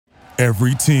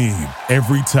Every team,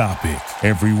 every topic,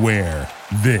 everywhere.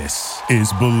 This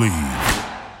is Believe.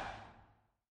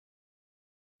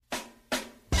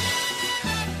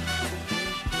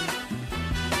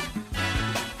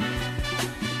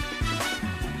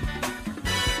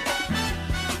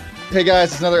 Hey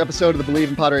guys, it's another episode of the Believe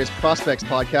in Padres Prospects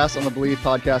podcast on the Believe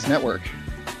Podcast Network.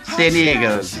 San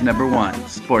Diego's #1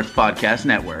 sports podcast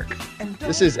network.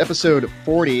 This is episode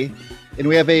 40, and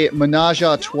we have a menage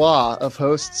a trois of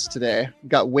hosts today. We've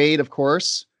got Wade, of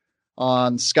course,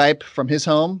 on Skype from his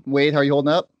home. Wade, how are you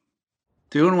holding up?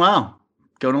 Doing well.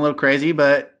 Going a little crazy,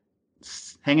 but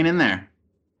hanging in there.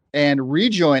 And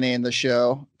rejoining the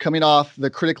show, coming off the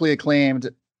critically acclaimed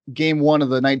Game 1 of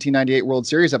the 1998 World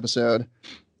Series episode,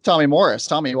 Tommy Morris.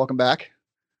 Tommy, welcome back.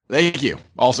 Thank you.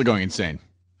 Also going insane.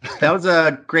 That was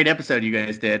a great episode you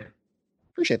guys did.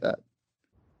 Appreciate that.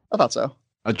 I thought so.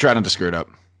 I tried not to screw it up.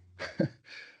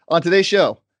 On today's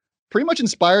show, pretty much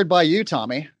inspired by you,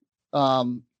 Tommy.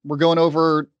 We're going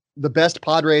over the best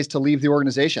Padres to leave the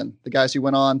organization, the guys who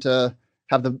went on to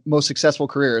have the most successful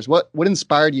careers. What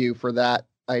inspired you for that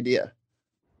idea?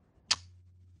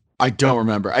 I don't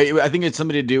remember. I think it's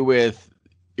something to do with,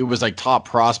 it was like top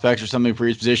prospects or something for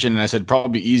each position. And I said,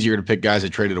 probably easier to pick guys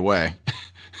that traded away.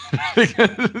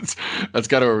 that's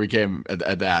kind of where we came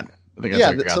at that. I think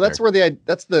that's where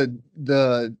that's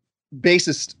the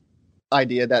basis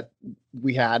idea that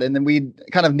we had. And then we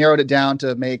kind of narrowed it down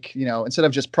to make, instead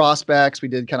of just prospects, we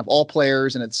did kind of all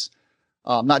players, and it's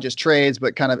not just trades,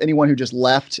 but kind of anyone who just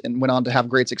left and went on to have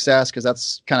great success. Cause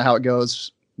that's kind of how it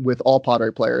goes with all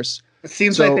Padre players. It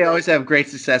seems like they always have great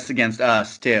success against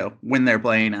us too, when they're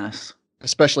playing us.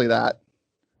 Especially that.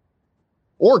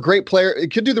 Or great player.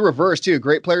 It could do the reverse too.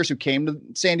 Great players who came to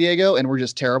San Diego and were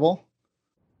just terrible.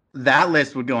 That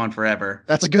list would go on forever.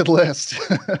 That's a good list.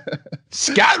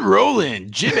 Scott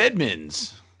Rowland, Jim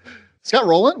Edmonds. Scott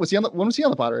Rowland? When was he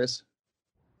on the Padres?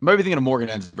 Might be thinking of Morgan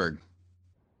Ensberg.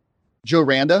 Joe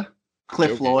Randa?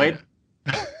 Cliff Floyd?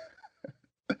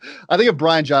 I think of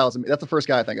Brian Giles. That's the first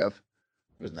guy I think of.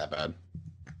 Wasn't that bad.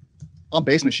 On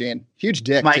Base Machine. Huge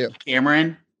dick, Mike too.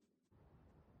 Cameron?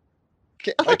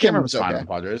 I thought Cameron was fine okay. on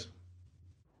the Padres.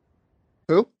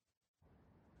 Who?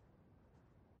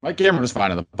 Mike Cameron was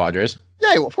fine on the Padres.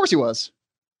 Yeah, of course he was.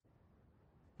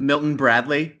 Milton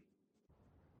Bradley?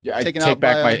 Yeah, I take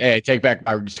back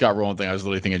my Scott Rowland thing. I was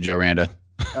literally thinking Joe Randa.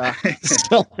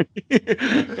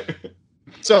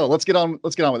 So let's get on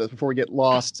with this before we get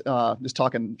lost just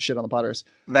talking shit on the Padres.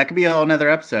 That could be a whole nother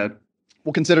episode.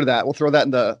 We'll consider that. We'll throw that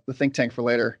in the think tank for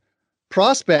later.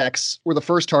 Prospects were the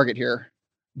first target here,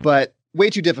 but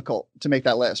way too difficult to make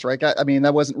that list, right? I mean,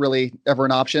 that wasn't really ever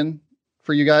an option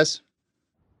for you guys.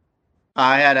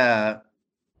 I had a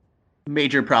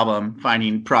major problem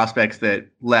finding prospects that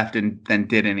left and then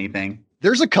did anything.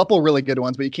 There's a couple really good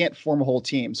ones, but you can't form a whole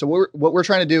team. So what we're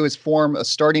trying to do is form a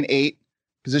starting 8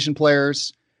 position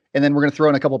players, and then we're going to throw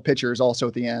in a couple pitchers also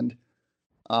at the end.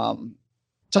 Tommy,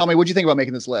 what'd you think about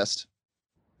making this list?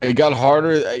 It got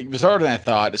harder. It was harder than I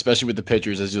thought, especially with the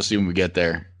pitchers, as you'll see when we get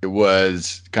there. It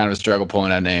was kind of a struggle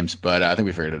pulling out names, but I think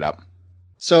we figured it out.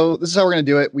 So this is how we're going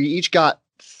to do it. We each got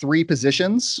 3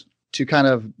 positions to kind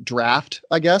of draft,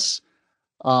 I guess.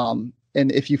 And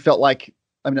if you felt like,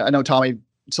 I know Tommy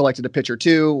selected a pitcher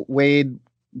too. Wade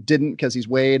didn't because he's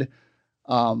Wade.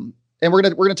 And we're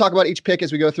gonna talk about each pick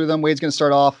as we go through them. Wade's gonna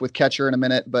start off with catcher in a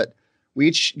minute, but we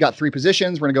each got 3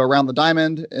 positions. We're gonna go around the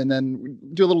diamond and then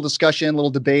do a little discussion, a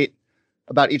little debate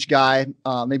about each guy.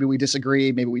 Maybe we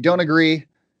disagree, maybe we don't agree,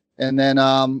 and then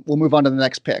we'll move on to the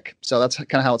next pick. So that's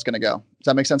kind of how it's gonna go. Does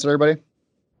that make sense to everybody?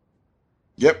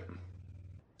 Yep.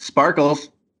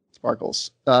 Sparkles.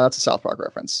 That's a South Park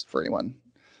reference for anyone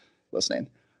listening.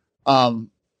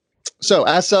 So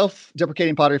as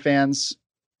self-deprecating Padre fans,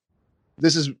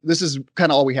 this is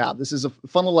kind of all we have. This is a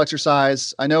fun little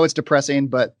exercise. I know it's depressing,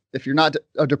 but if you're not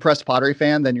a depressed Padre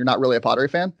fan, then you're not really a Padre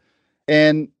fan.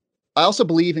 And I also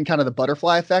believe in kind of the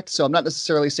butterfly effect. So I'm not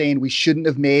necessarily saying we shouldn't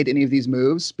have made any of these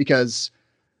moves, because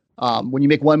when you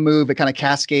make one move, it kind of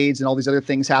cascades and all these other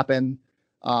things happen.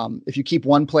 If you keep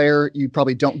one player, you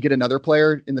probably don't get another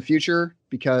player in the future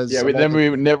because we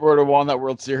never would have won that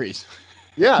World Series.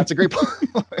 Yeah, it's a great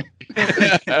point.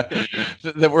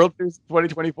 The World Series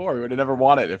 2024, we would have never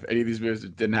won it if any of these moves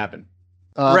didn't happen.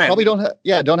 Right. Probably don't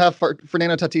have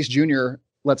Fernando Tatis Jr.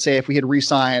 Let's say if we had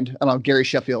re-signed, Gary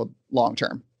Sheffield long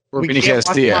term. Or We Vinny can't watch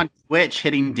him Castilla. on Twitch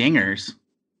hitting dingers.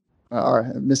 Or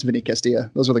Miss Vinny Castilla.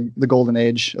 Those are the golden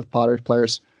age of Padres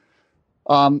players.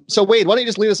 So Wade, why don't you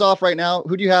just lead us off right now?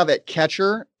 Who do you have at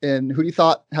catcher, and who do you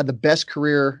thought had the best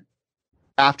career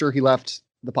after he left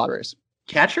the Padres?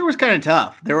 Catcher was kind of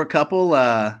tough. There were a couple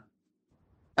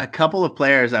a couple of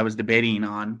players I was debating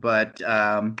on, but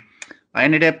I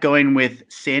ended up going with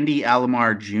Sandy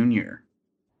Alomar Jr.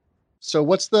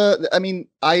 So as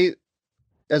the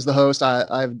host,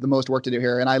 I have the most work to do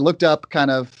here, and I looked up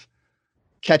kind of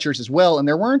catchers as well, and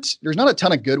there's not a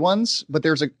ton of good ones, but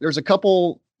there's a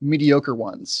couple mediocre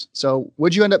ones. So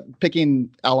what'd you end up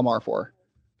picking Alomar for?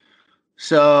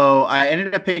 So I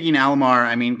ended up picking Alomar.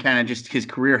 I mean, kind of just his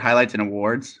career highlights and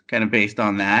awards, kind of based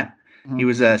on that. Mm-hmm. He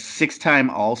was a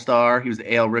 6-time All-Star. He was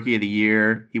the AL Rookie of the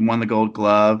Year. He won the Gold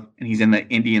Glove, and he's in the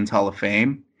Indians Hall of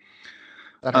Fame.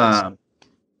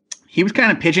 He was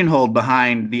kind of pigeonholed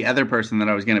behind the other person that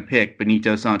I was going to pick,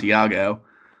 Benito Santiago.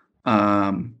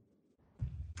 And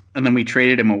then we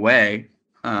traded him away.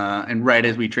 And right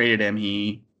as we traded him,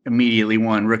 he immediately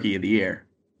won Rookie of the Year.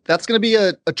 That's going to be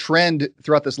a trend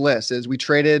throughout this list is we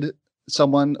traded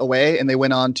someone away and they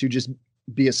went on to just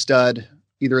be a stud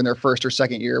either in their first or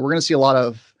second year. We're going to see a lot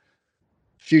of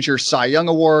future Cy Young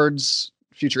awards,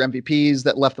 future MVPs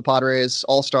that left the Padres,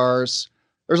 All-Stars.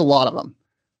 There's a lot of them.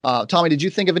 Tommy, did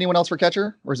you think of anyone else for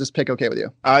catcher, or is this pick okay with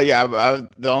you? The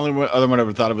only other one I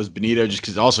ever thought of was Benito, just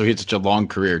because also he had such a long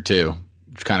career too.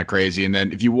 It's kind of crazy. And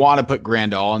then if you want to put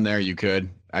Grandal in there, you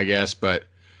could, I guess, but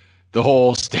the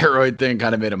whole steroid thing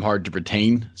kind of made him hard to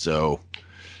retain, so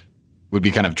would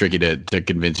be kind of tricky to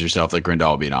convince yourself that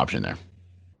Grandal would be an option there.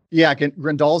 Yeah,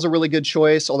 Grandal's a really good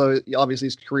choice, although obviously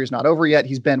his career's not over yet.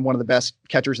 He's been one of the best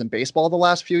catchers in baseball the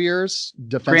last few years.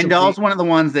 Grandal's one of the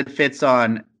ones that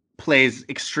plays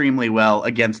extremely well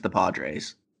against the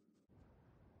Padres.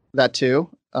 That too.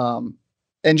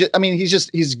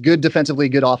 He's good defensively,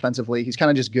 good offensively. He's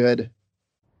kind of just good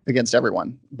against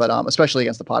everyone, but especially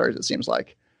against the Padres, it seems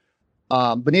like.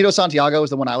 Benito Santiago is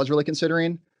the one I was really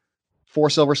considering. 4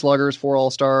 Silver Sluggers, 4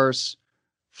 All-Stars,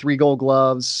 3 Gold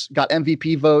Gloves, got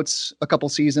MVP votes a couple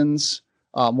seasons.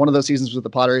 One of those seasons was with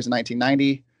the Padres in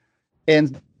 1990,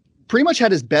 and pretty much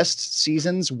had his best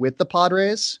seasons with the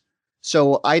Padres.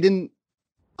 So I'm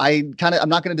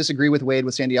not going to disagree with Wade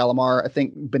with Sandy Alomar. I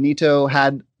think Benito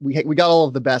we got all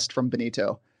of the best from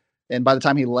Benito. And by the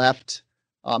time he left,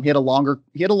 he had a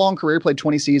long career, played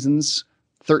 20 seasons,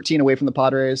 13 away from the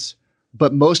Padres,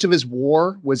 but most of his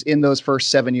WAR was in those first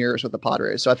 7 years with the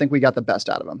Padres. So I think we got the best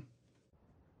out of him.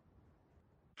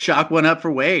 Chalk one up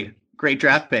for Wade. Great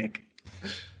draft pick.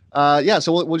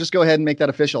 So we'll just go ahead and make that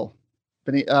official.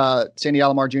 Sandy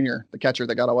Alomar Jr., the catcher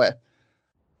that got away.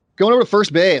 Going over to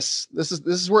first base. This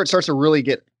is where it starts to really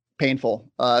get painful.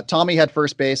 Tommy had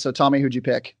first base. So Tommy, who'd you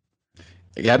pick?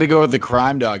 You had to go with the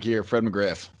crime dog here, Fred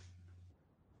McGriff.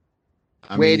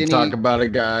 Talk about a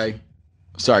guy.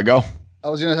 Sorry, go. I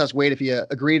was going to ask Wade if he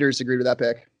agreed or disagreed with that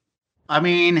pick. I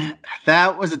mean,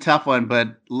 that was a tough one,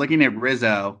 but looking at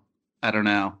Rizzo, I don't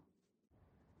know.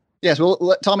 Yes,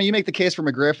 well, Tommy, you make the case for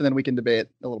McGriff, and then we can debate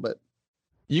a little bit.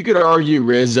 You could argue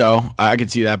Rizzo. I could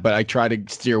see that, but I try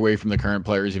to steer away from the current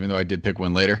players, even though I did pick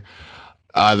one later.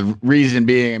 The reason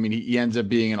being, he ends up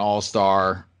being an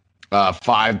all-star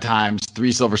 5 times,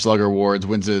 3 Silver Slugger awards,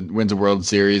 wins a World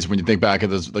Series. When you think back at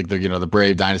those, the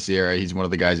Brave Dynasty era, he's one of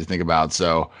the guys you think about.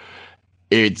 So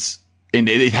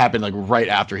it happened right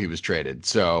after he was traded.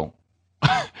 So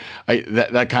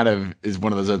that kind of is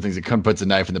one of those other things that kind of puts a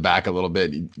knife in the back a little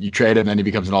bit. You trade him, then he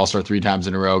becomes an all-star 3 times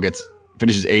in a row,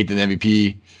 finishes 8th in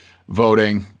MVP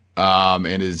voting,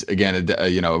 and is again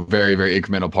a very, very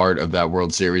incremental part of that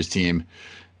World Series team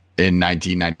in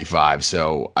 1995.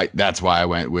 So that's why I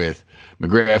went with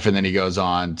McGriff, and then he goes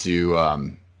on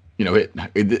to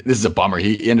this is a bummer.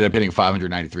 He ended up hitting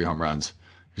 593 home runs.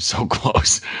 So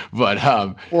close, but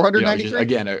 493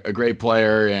 again, a great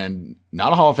player and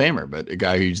not a Hall of Famer, but a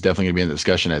guy who's definitely going to be in the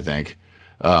discussion, I think,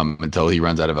 until he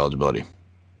runs out of eligibility.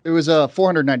 It was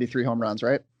 493 home runs,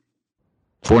 right?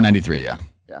 493, yeah.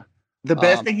 Yeah. The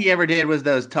best thing he ever did was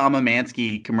those Tom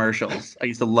Amansky commercials. I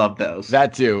used to love those.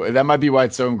 That too. That might be why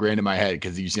it's so ingrained in my head,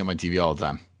 because you see him on TV all the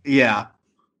time. Yeah.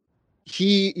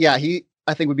 He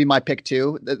I think would be my pick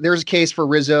too. There's a case for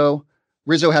Rizzo.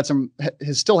 Rizzo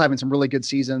is still having some really good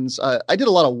seasons. I did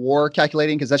a lot of WAR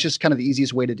calculating because that's just kind of the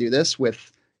easiest way to do this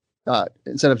with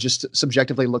instead of just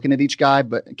subjectively looking at each guy,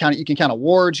 but you can count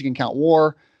awards, you can count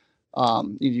WAR.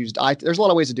 There's a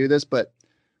lot of ways to do this, but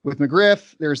with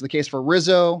McGriff, there's the case for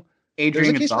Rizzo.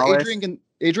 Adrian Gonzalez.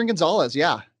 Adrian Gonzalez,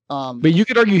 yeah. But you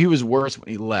could argue he was worse when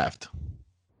he left.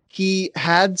 He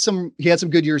had some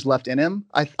good years left in him.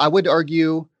 I would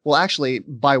argue, well, actually,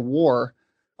 by WAR,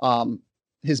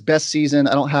 his best season,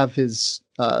 I don't have his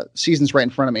seasons right in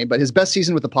front of me, but his best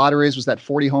season with the Padres was that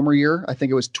 40 homer year. I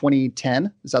think it was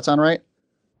 2010. Does that sound right?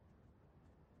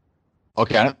 I'll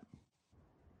count it.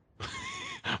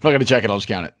 I'm not going to check it. I'll just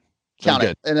count it. Count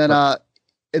it.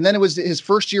 And then it was his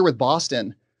first year with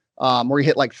Boston. where he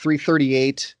hit like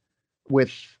 338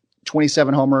 with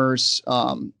 27 homers,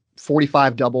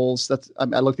 45 doubles.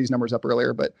 I looked these numbers up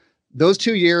earlier, but those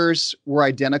 2 years were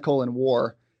identical in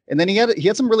WAR. And then he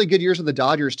had some really good years with the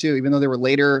Dodgers too, even though they were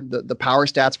later. The power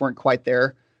stats weren't quite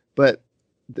there, but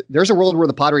there's a world where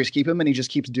the Padres keep him, and he just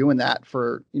keeps doing that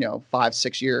for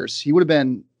 5-6 years. He would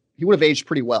have aged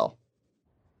pretty well.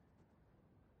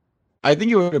 I think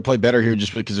he would have played better here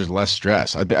just because there's less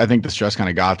stress. I think the stress kind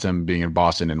of got to him being in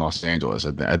Boston and Los Angeles.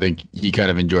 I think he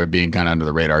kind of enjoyed being kind of under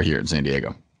the radar here in San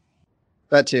Diego.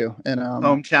 That too. And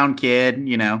hometown kid,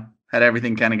 had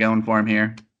everything kind of going for him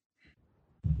here.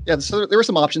 Yeah, so there were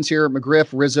some options here: McGriff,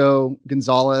 Rizzo,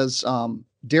 Gonzalez,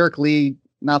 Derek Lee.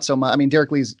 Not so much. I mean,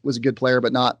 Derek Lee was a good player,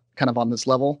 but not kind of on this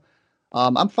level.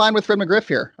 I'm fine with Fred McGriff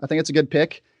here. I think it's a good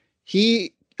pick.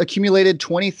 He accumulated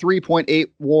 23.8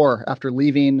 WAR after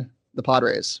leaving the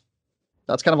Padres.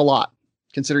 That's kind of a lot,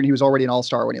 considering he was already an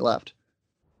all-star when he left.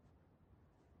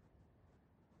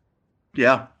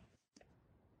 Yeah.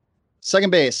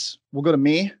 Second base, we'll go to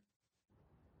me.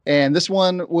 And this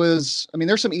one was,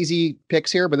 there's some easy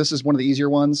picks here, but this is one of the easier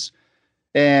ones.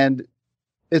 And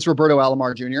it's Roberto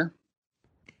Alomar Jr.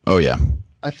 Oh, yeah.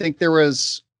 I think there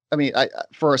was,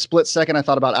 for a split second, I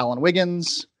thought about Alan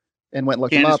Wiggins and went and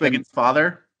looked him up. Candace Wiggins'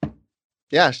 father?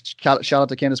 Yeah, shout out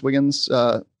to Candace Wiggins,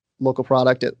 local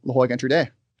product at La Jolla Country Day.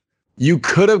 You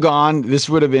could have gone, this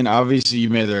would have been, obviously you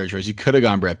made the right choice. You could have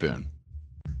gone Brett Boone.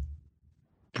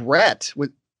 Brett,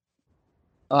 with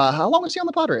how long was he on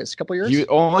the Padres? A couple of years?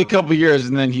 Only a couple of years,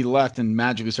 and then he left and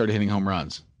magically started hitting home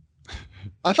runs.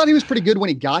 I thought he was pretty good when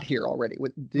he got here already.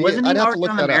 Wasn't he already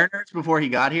on the Mariners before he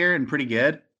got here and pretty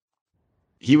good?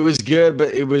 He was good,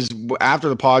 but it was after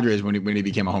the Padres when he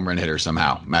became a home run hitter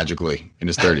somehow, magically, in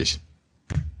his 30s.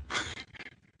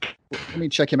 Let me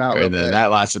check him out. And then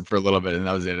that lasted for a little bit, and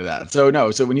that was the end of that. So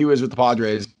when he was with the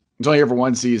Padres, he was only here for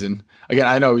one season. Again,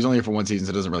 I know he's only here for one season,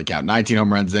 so it doesn't really count. 19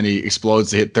 home runs, then he explodes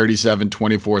to hit 37,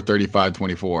 24, 35,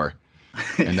 24.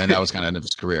 And then that was kind of end of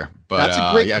his career. But that's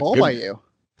a great call by you.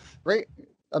 Great.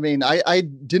 I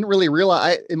didn't really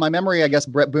realize, in my memory, I guess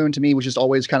Brett Boone to me was just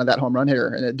always kind of that home run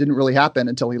hitter, and it didn't really happen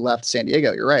until he left San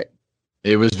Diego. You're right.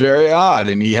 It was very odd,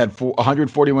 and he had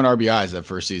 141 RBIs that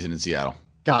first season in Seattle.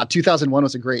 God, 2001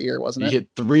 was a great year, wasn't it? He hit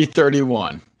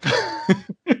 331.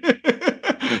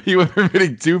 He went from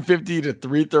hitting 250 to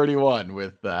 331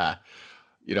 with,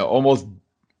 almost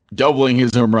doubling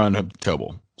his home run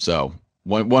total. So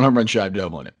one home run shy of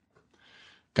doubling it.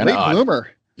 Kind of odd.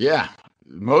 Bloomer. Yeah.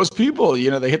 Most people,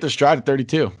 they hit their stride at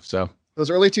 32. So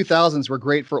those early 2000s were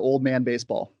great for old man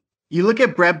baseball. You look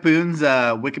at Brett Boone's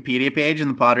Wikipedia page, and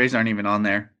the Padres aren't even on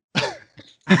there.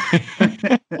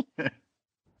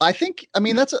 I think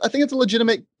it's a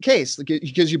legitimate case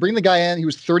because you bring the guy in. He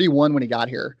was 31 when he got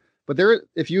here, but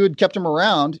if you had kept him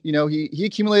around, he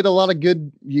accumulated a lot of good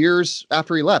years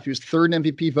after he left. He was third in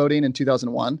MVP voting in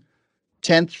 2001,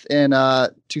 10th in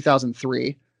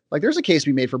 2003. Like, there's a case to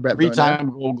be made for Brett Boone.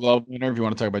 3-time Gold Glove winner. If you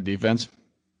want to talk about defense,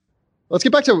 let's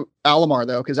get back to Alomar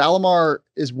though, because Alomar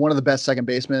is one of the best second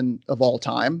basemen of all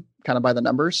time, kind of by the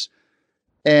numbers,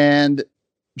 and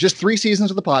just 3 seasons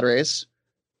with the Padres.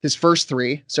 His first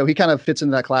 3. So he kind of fits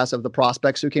into that class of the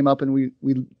prospects who came up and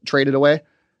we traded away.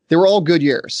 They were all good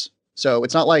years. So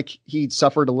it's not like he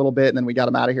suffered a little bit and then we got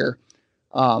him out of here.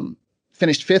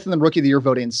 Finished 5th in the Rookie of the Year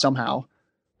voting somehow.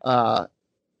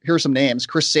 Here are some names.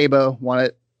 Chris Sabo won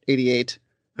it, 88.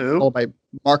 Who? Followed by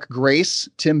Mark Grace,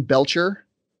 Tim Belcher,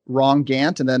 Ron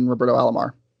Gant, and then Roberto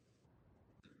Alomar.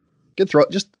 Good throw.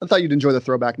 I thought you'd enjoy the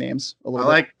throwback names a little bit.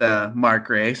 I like the Mark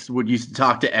Grace. Would used to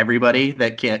talk to everybody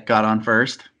that got on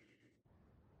first.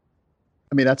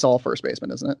 That's all first baseman,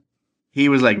 isn't it? He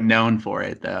was known for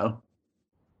it though.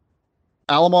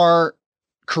 Alomar,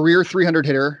 career 300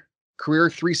 hitter, career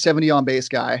 370 on base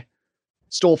guy,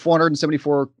 stole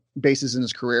 474 bases in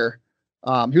his career.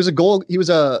 He was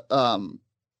an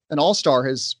all-star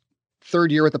his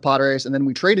 3rd year with the Padres, and then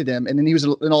we traded him, and then he was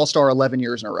an all-star 11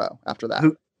 years in a row after that.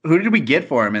 Who did we get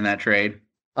for him in that trade?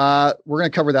 We're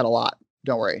going to cover that a lot.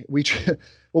 Don't worry. We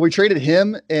traded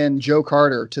him and Joe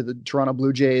Carter to the Toronto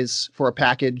Blue Jays for a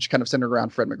package kind of centered around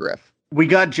Fred McGriff. We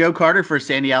got Joe Carter for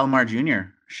Sandy Alomar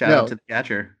Jr. Shout out to the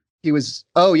catcher. He was,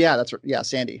 that's right. Yeah,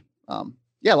 Sandy. Lots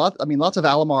of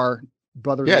Alomar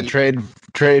brothers. Yeah, trade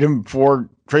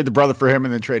the brother for him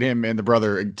and then trade him and the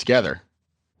brother together.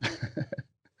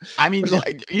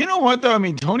 You know what though?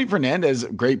 Tony Fernandez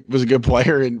was a good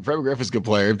player, and Fred McGriff was a good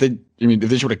player. If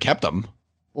they should have kept him.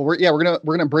 Well, we're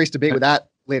gonna embrace debate with that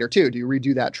later too. Do you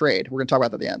redo that trade? We're gonna talk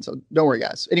about that at the end. So don't worry,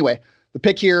 guys. Anyway, the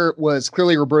pick here was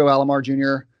clearly Roberto Alomar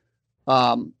Jr.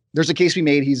 There's a case we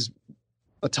made. He's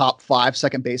a top 5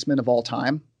 second baseman of all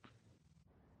time.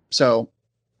 So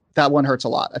that one hurts a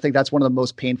lot. I think that's one of the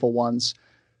most painful ones.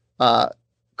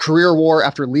 Career WAR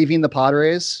after leaving the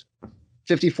Padres,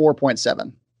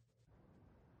 54.7.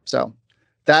 So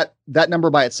that number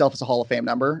by itself is a Hall of Fame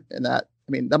number. And that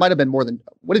might have been more than,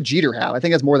 what did Jeter have? I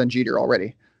think that's more than Jeter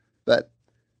already. But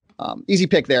easy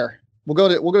pick there. We'll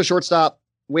go to shortstop.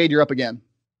 Wade, you're up again.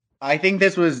 I think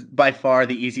this was by far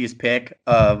the easiest pick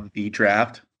of the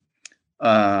draft.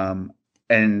 And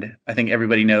I think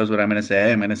everybody knows what I'm going to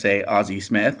say. I'm going to say Ozzie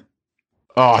Smith.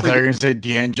 Oh, I thought you were going to say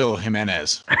D'Angelo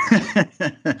Jimenez.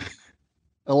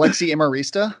 Alexi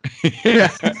Amarista.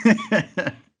 Yeah.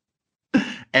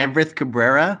 Everett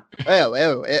Cabrera. Oh,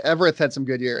 Everett had some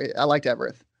good year. I liked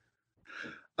Everett.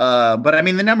 But I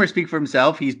mean, the numbers speak for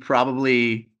himself. He's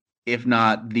probably, if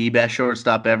not the best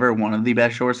shortstop ever, one of the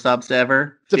best shortstops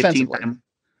ever. Defensively.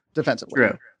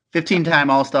 True. 15-time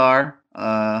All-Star,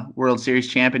 World Series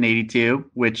champ in 82,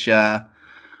 which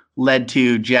led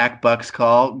to Jack Buck's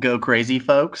call, "Go crazy,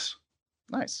 folks."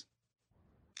 Nice.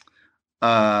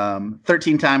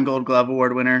 13-time Gold Glove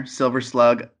Award winner, Silver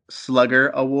Slugger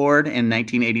Award in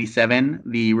 1987,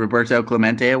 the Roberto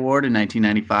Clemente Award in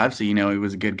 1995, so he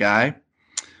was a good guy.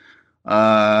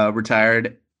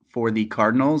 Retired for the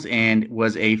Cardinals and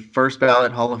was a first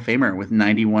ballot Hall of Famer with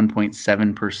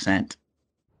 91.7%.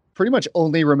 Pretty much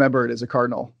only remembered as a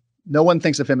Cardinal. No one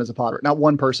thinks of him as a Padre. Not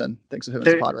one person thinks of him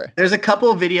as a Padre. There's a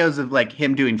couple of videos of like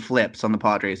him doing flips on the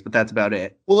Padres, but that's about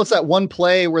it. Well, it's that one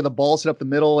play where the ball's hit up the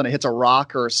middle and it hits a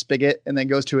rock or a spigot and then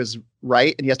goes to his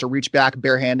right and he has to reach back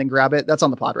bare hand and grab it. That's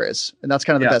on the Padres. And that's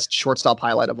kind of the best shortstop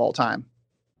highlight of all time.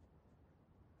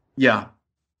 Yeah.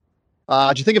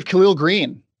 Did you think of Khalil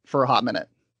Green for a hot minute?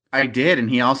 I did, and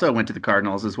he also went to the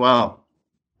Cardinals as well.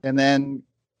 And then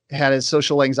had his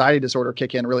social anxiety disorder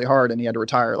kick in really hard and he had to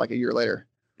retire like a year later.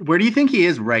 Where do you think he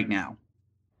is right now?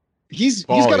 He's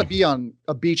got to be on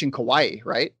a beach in Kauai,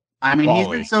 right? I mean, he's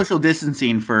been social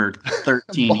distancing for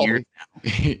 13 years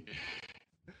now.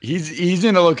 He's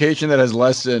in a location that has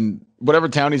less than whatever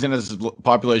town he's in has a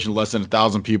population less than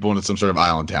 1,000 people, and it's some sort of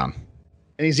island town.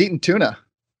 And he's eating tuna.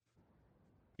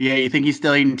 Yeah, you think he's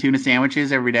still eating tuna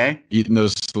sandwiches every day? Eating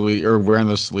those or wearing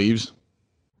those sleeves.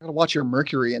 Gotta watch your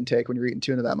mercury intake when you're eating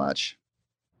tuna that much.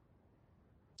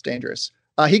 It's dangerous.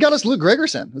 He got us Luke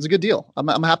Gregerson. It was a good deal.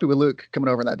 I'm happy with Luke coming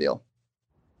over in that deal.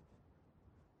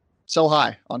 Sell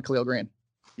high on Khalil Green.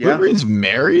 Yeah. Luke Green's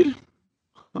married?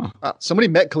 Huh. Somebody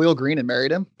met Khalil Green and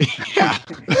married him. Yeah.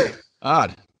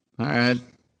 Odd. All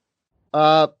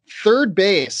right. Third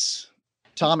base.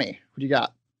 Tommy, what do you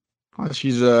got? Oh,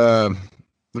 she's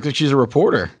looks like she's a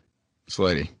reporter, this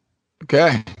lady.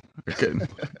 Okay. Good.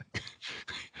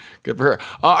 Good for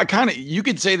her. You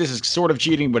could say this is sort of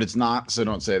cheating, but it's not, so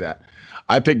don't say that.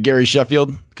 I picked Gary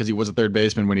Sheffield because he was a third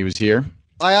baseman when he was here.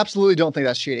 I absolutely don't think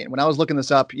that's cheating. When I was looking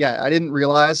this up, I didn't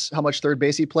realize how much third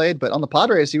base he played, but on the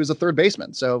Padres, he was a third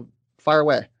baseman. So fire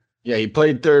away. Yeah, he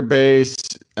played third base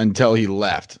until he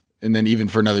left. And then even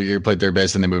for another year, he played third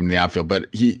base and then moved into the outfield. But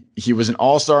he was an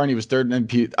all-star and he was third in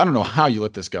MP. I don't know how you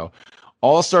let this go.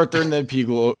 All-star third in MP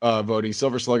voting,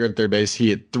 Silver Slugger at third base. He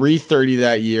hit .330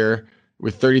 that year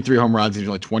with 33 home runs. He's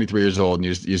only 23 years old, and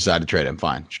you decided to trade him.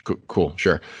 Fine. Cool.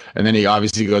 Sure. And then he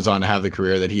obviously goes on to have the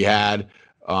career that he had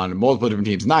on multiple different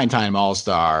teams. 9-time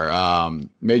All-Star,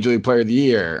 Major League Player of the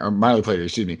Year, or Minor League Player,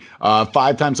 excuse me.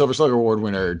 5-time Silver Slugger Award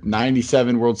winner,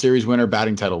 97 World Series winner,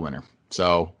 batting title winner.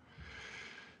 So,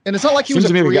 and it's not like he was a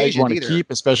free agent either.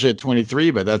 Keep, especially at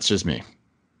 23, but that's just me.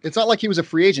 It's not like he was a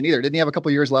free agent either. Didn't he have a couple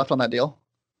years left on that deal?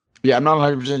 Yeah, I'm not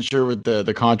 100% sure what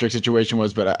the contract situation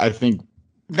was, but I think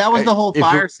that was the whole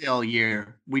fire sale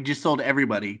year. We just sold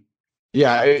everybody.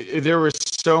 Yeah, there were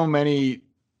so many.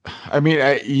 I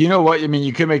mean, you know what? I mean,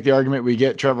 you could make the argument we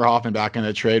get Trevor Hoffman back in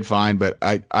the trade, fine, but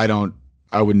I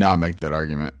would not make that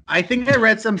argument. I think I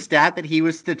read some stat that he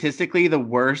was statistically the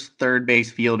worst third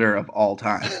base fielder of all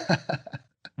time.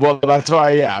 Well, that's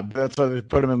why they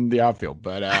put him in the outfield.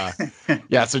 But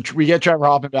so we get Trevor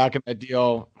Hoffman back in that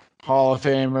deal. Hall of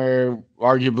Famer,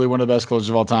 arguably one of the best closers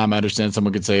of all time. I understand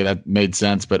someone could say that made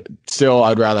sense, but still,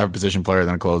 I'd rather have a position player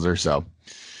than a closer. So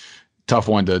tough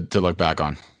one to look back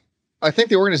on. I think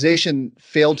the organization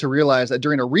failed to realize that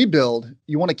during a rebuild,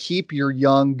 you want to keep your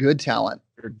young, good talent.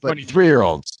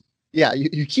 23-year-olds. Yeah,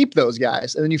 you keep those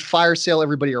guys, and then you fire sale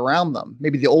everybody around them.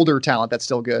 Maybe the older talent that's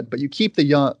still good, but you keep the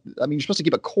young. I mean, you're supposed to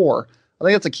keep a core. I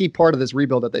think that's a key part of this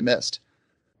rebuild that they missed.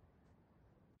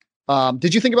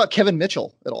 Did you think about Kevin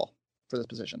Mitchell at all for this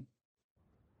position?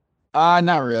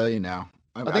 Not really, no.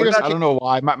 I don't know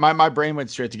why. My brain went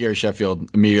straight to Gary Sheffield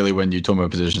immediately when you told me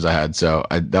what positions I had, so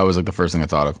that was like the first thing I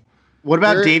thought of. What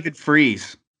about David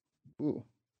Freese? Ooh.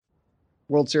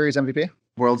 World Series MVP?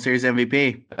 World Series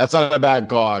MVP. That's not a bad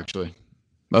call, actually.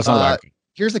 That's not a bad call.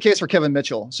 Here's the case for Kevin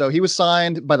Mitchell. So he was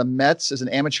signed by the Mets as an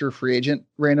amateur free agent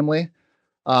randomly,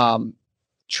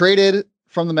 traded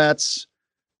from the Mets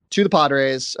to the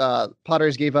Padres.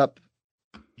 Padres gave up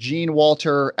Gene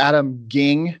Walter, Adam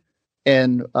Ging,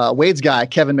 and Wade's guy,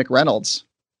 Kevin McReynolds.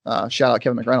 Shout out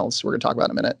Kevin McReynolds. We're going to talk about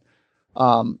in a minute.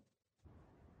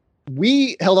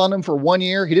 We held on to him for 1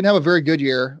 year. He didn't have a very good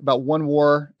year, about one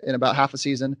WAR in about half a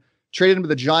season. Traded him to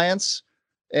the Giants,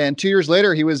 and 2 years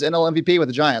later, he was NL MVP with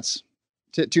the Giants.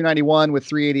 291 with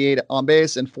 388 on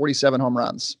base and 47 home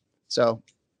runs. So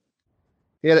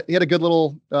he had a good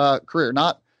little career.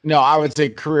 No, I would say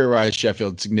career-wise,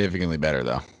 Sheffield significantly better,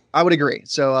 though. I would agree.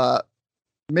 So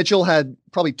Mitchell had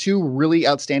probably 2 really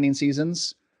outstanding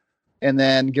seasons, and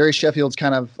then Gary Sheffield's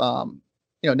kind of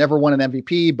never won an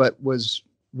MVP, but was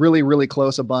really, really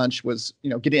close a bunch. Was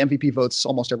getting MVP votes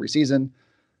almost every season.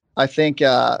 I think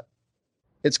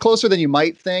it's closer than you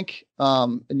might think.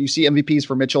 And you see MVPs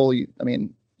for Mitchell. You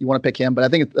want to pick him, but I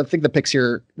think the pick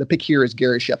here is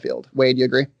Gary Sheffield. Wade, you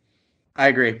agree? I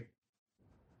agree.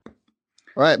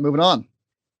 All right, moving on.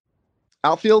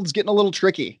 Outfield's getting a little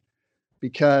tricky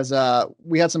because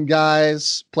we had some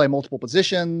guys play multiple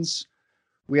positions.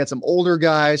 We had some older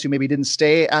guys who maybe didn't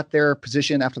stay at their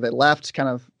position after they left, kind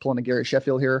of pulling a Gary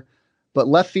Sheffield here. But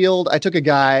left field, I took a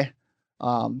guy.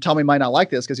 Tommy might not like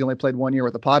this because he only played 1 year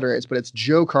with the Padres, but it's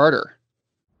Joe Carter.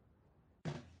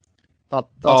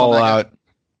 All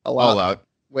out.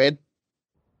 Wade?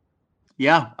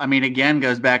 Yeah. I mean, again,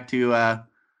 goes back to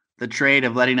the trade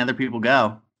of letting other people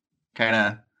go. Kind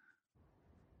of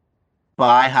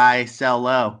buy high, sell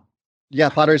low. Yeah,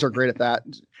 Padres are great at that.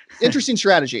 Interesting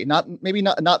strategy. Not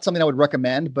something I would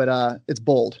recommend, but it's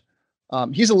bold.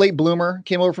 He's a late bloomer,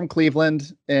 came over from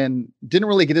Cleveland and didn't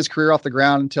really get his career off the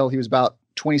ground until he was about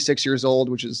 26 years old,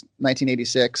 which is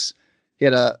 1986. He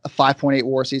had a 5.8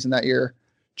 WAR season that year.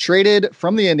 Traded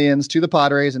from the Indians to the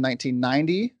Padres in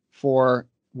 1990 for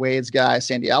Wade's guy,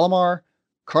 Sandy Alomar,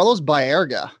 Carlos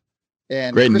Baerga,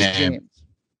 and great Chris name.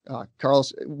 James.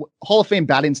 Carlos, Hall of Fame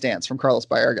batting stance from Carlos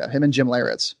Baerga, him and Jim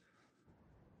Leyritz.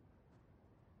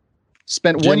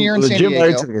 Spent 1 year in San Diego. Jim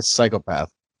Leyritz is a psychopath.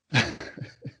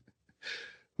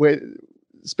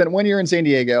 Spent 1 year in San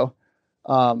Diego.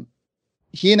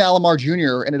 He and Alomar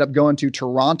Jr. ended up going to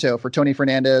Toronto for Tony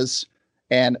Fernandez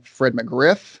and Fred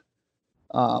McGriff.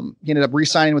 He ended up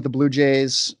re-signing with the Blue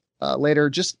Jays later.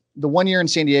 Just the 1 year in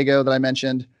San Diego that I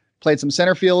mentioned. Played some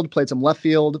center field, played some left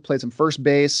field, played some first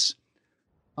base.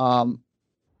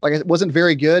 It wasn't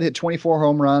very good. Hit 24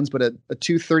 home runs, but a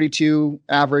 232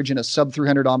 average and a sub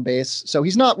 300 on base. So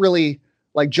he's not really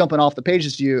like jumping off the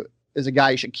pages to you as a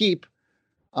guy you should keep.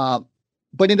 But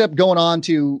ended up going on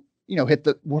to, hit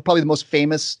probably the most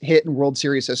famous hit in World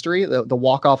Series history, the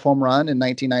walk-off home run in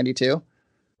 1992.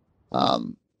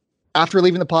 After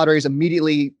leaving the Padres,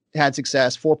 immediately had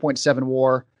success, 4.7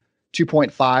 WAR,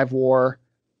 2.5 WAR,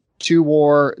 2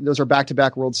 WAR. Those are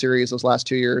back-to-back World Series those last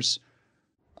 2 years.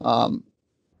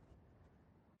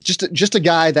 Just a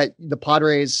guy that the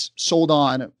Padres sold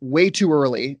on way too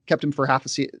early, kept him for half a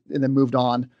season, and then moved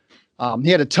on. He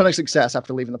had a ton of success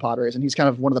after leaving the Padres, and he's kind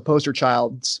of one of the poster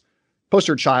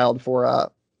child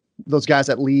for those guys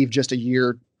that leave just a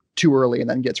year too early and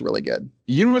then gets really good.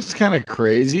 You know what's kind of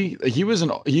crazy? He was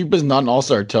not an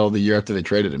all-star until the year after they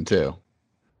traded him too.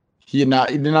 He did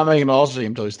not make an all-star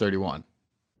team until he was 31.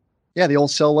 Yeah, the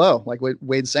old sell low, like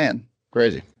Wade's saying.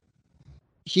 Crazy.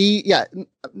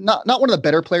 Not one of the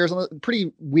better players,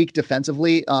 pretty weak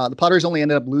defensively. The Padres only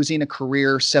ended up losing a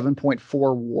career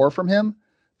 7.4 WAR from him,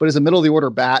 but as a middle of the order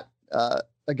bat, a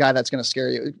guy that's going to scare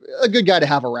you, a good guy to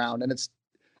have around. And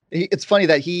it's funny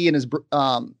that he and his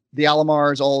the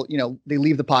Alomars all they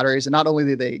leave the Padres, and not only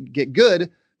do they get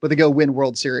good, but they go win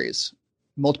World Series,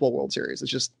 multiple World Series.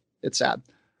 It's sad.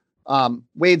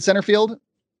 Wade, center field,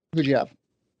 who'd you have?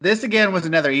 This again was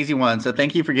another easy one, so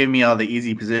thank you for giving me all the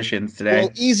easy positions today.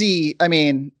 Well, easy. I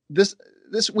mean, this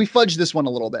we fudged this one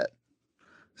a little bit.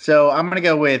 So I'm going to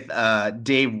go with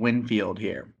Dave Winfield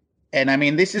here, and I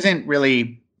mean this isn't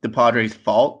really the Padres'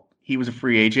 fault. He was a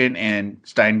free agent, and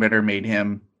Steinbrenner made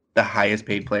him the highest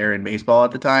paid player in baseball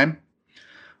at the time.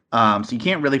 So you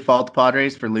can't really fault the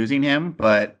Padres for losing him,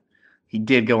 but he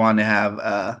did go on to have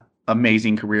an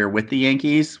amazing career with the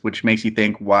Yankees, which makes you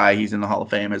think why he's in the Hall of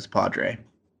Fame as a Padre.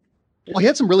 Well, he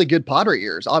had some really good Padre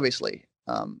years, obviously.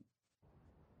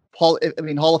 Hall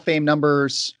of Fame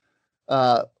numbers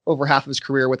over half of his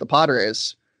career with the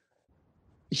Padres.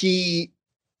 He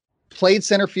played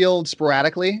center field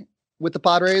sporadically with the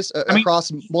Padres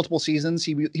across multiple seasons.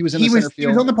 He was in the center field. He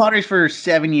was on the Padres for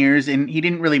 7 years, and he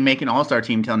didn't really make an All-Star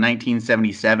team until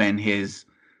 1977. His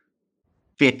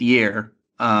fifth year.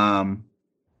 And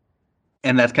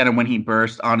that's kind of when he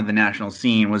burst onto the national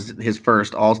scene, was his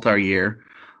first All-Star year.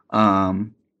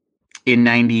 In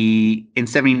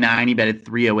 79, he batted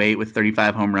 .308 with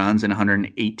 35 home runs and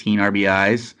 118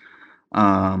 RBIs.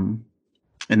 And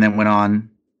then went on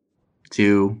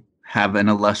to have an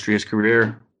illustrious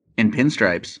career in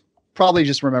pinstripes. Probably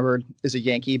just remembered as a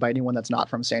Yankee by anyone that's not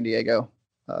from San Diego.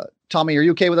 Tommy, are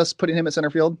you okay with us putting him at center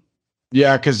field?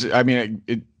 Yeah, because I mean,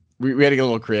 we had to get a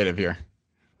little creative here,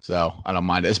 so I don't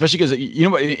mind it. Especially because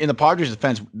in the Padres'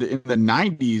 defense, in the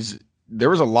 '90s, there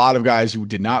was a lot of guys who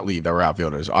did not leave that were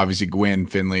outfielders. Obviously, Gwynn,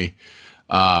 Finley.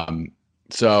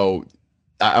 So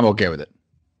I'm okay with it.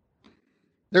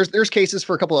 There's cases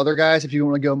for a couple other guys if you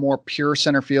want to go more pure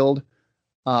center field.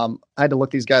 I had to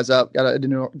look these guys up.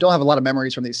 Don't have a lot of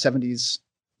memories from these '70s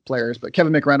players, but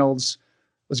Kevin McReynolds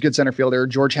was a good center fielder.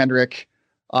 George Hendrick,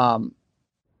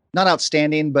 not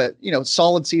outstanding, but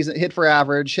solid season. Hit for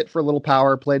average, hit for a little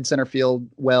power. Played center field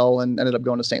well, and ended up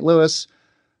going to St. Louis.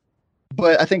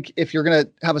 But I think if you're gonna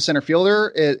have a center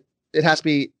fielder, it has to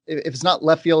be, if it's not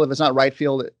left field, if it's not right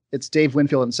field, it's Dave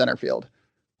Winfield in center field.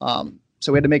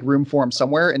 So we had to make room for him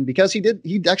somewhere, and because he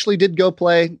actually did go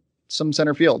play some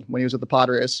center field when he was with the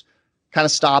Padres. Kind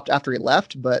of stopped after he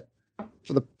left, but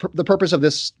for the purpose of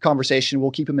this conversation,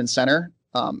 we'll keep him in center.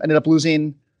 Ended up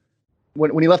losing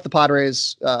when he left the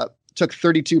Padres. Took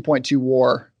 32.2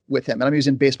 WAR with him, and I'm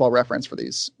using Baseball Reference for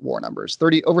these WAR numbers.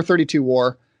 Over 32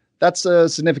 WAR. That's a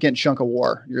significant chunk of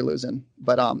WAR you're losing.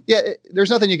 But there's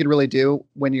nothing you can really do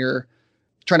when you're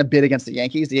trying to bid against the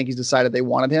Yankees. The Yankees decided they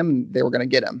wanted him, and they were going to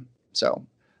get him. So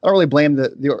I don't really blame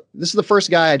this is the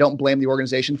first guy I don't blame the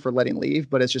organization for letting leave,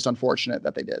 but it's just unfortunate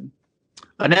that they did.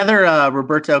 Another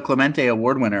Roberto Clemente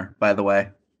award winner, by the way.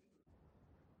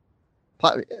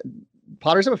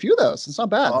 Padres have a few of those. It's not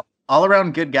bad. All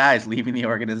around good guys leaving the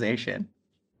organization.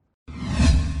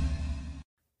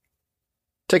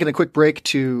 Taking a quick break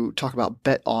to talk about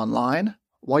Bet Online.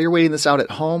 While you're waiting this out at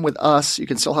home with us, you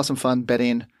can still have some fun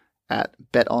betting at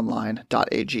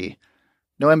betonline.ag.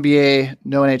 No NBA,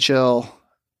 no NHL,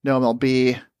 no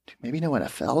MLB, maybe no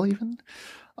NFL even.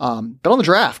 Bet on the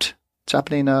draft. It's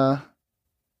happening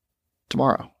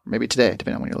tomorrow, or maybe today,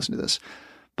 depending on when you listen to this.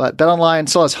 But BetOnline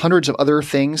still has hundreds of other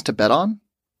things to bet on.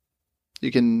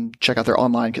 You can check out their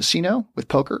online casino with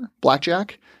poker,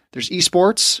 blackjack. There's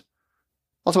esports,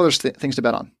 lots of other things to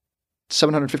bet on.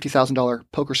 $750,000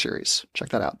 poker series. Check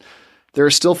that out. There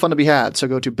is still fun to be had, so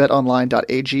go to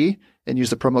betonline.ag and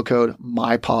use the promo code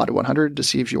MYPOD100 to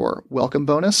receive your welcome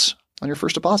bonus on your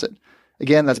first deposit.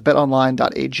 Again, that's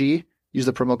betonline.ag. Use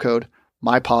the promo code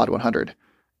MYPOD100.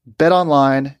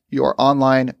 BetOnline, your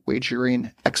online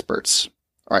wagering experts.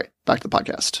 All right, back to the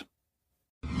podcast.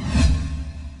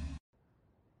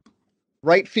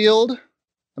 Right field.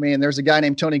 I mean, there's a guy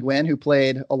named Tony Gwynn who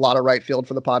played a lot of right field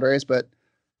for the Padres, but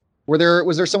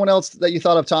was there someone else that you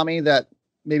thought of, Tommy, that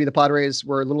maybe the Padres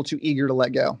were a little too eager to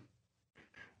let go?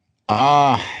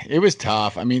 It was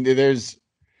tough. I mean, because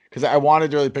I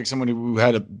wanted to really pick someone who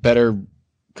had a better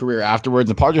career afterwards.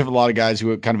 The Padres have a lot of guys who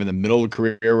were kind of in the middle of the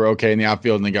career were okay in the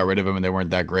outfield, and they got rid of them, and they weren't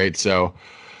that great. So,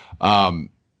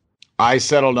 I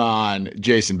settled on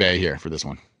Jason Bay here for this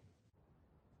one.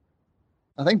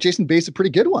 I think Jason Bay's a pretty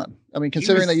good one. I mean,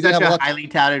 considering that you didn't have a highly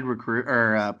touted recruit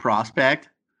or prospect.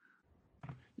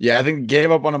 Yeah, I think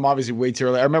gave up on him obviously way too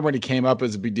early. I remember when he came up, it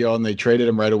was a big deal, and they traded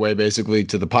him right away, basically,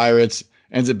 to the Pirates.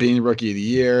 Ends up being Rookie of the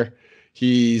Year.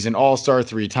 He's an All-Star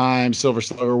 3 times, Silver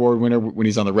Slugger Award winner when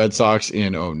he's on the Red Sox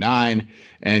in 2009,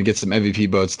 and gets some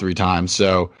MVP votes 3 times.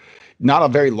 So not a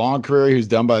very long career he was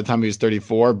done by the time he was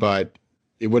 34, but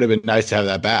it would have been nice to have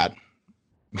that bat.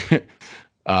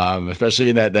 Especially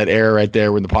in that era right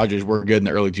there when the Padres were good in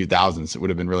the early 2000s. It would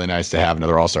have been really nice to have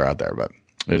another All-Star out there, but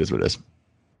it is what it is.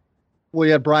 Well,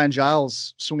 you had Brian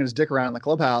Giles swinging his dick around in the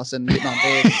clubhouse and hitting on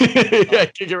base. Yeah,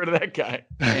 can't get rid of that guy.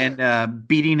 And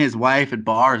beating his wife at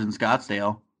bars in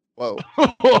Scottsdale. Whoa.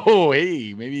 Oh,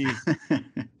 hey, maybe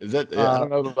is that? I don't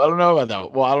know. I don't know about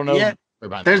that. Well, I don't know. Yeah,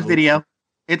 there's video.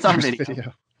 It's on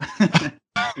video.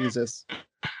 Jesus.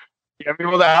 Yeah, I mean,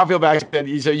 well, the outfield back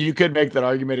then, so you could make that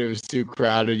argument it was too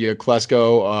crowded. You had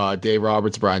Klesko, Dave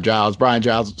Roberts, Brian Giles. Brian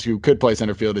Giles, who could play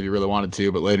center field if he really wanted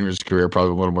to, but later in his career,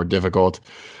 probably a little more difficult.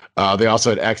 They also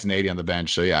had X and 80 on the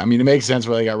bench. So, yeah, I mean, it makes sense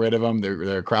why they got rid of them.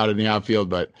 They're crowded in the outfield,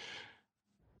 but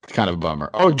it's kind of a bummer.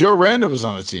 Oh, Joe Randa was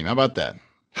on the team. How about that?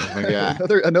 Yeah.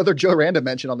 another Joe Randa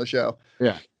mention on the show.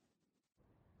 Yeah.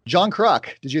 John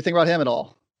Kruk. Did you think about him at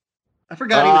all? I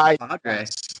forgot he was a Padre.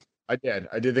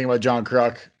 I did think about John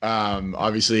Kruk,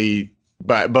 obviously,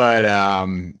 but I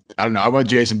don't know. I went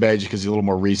Jason Bay just because he's a little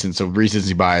more recent. So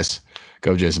recency bias,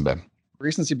 go Jason Bay.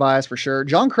 Recency bias for sure.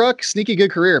 John Kruk, sneaky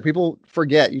good career. People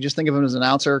forget. You just think of him as an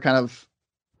announcer, kind of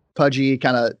pudgy,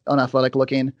 kind of unathletic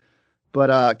looking.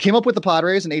 But came up with the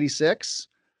Padres in 86,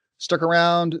 stuck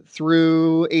around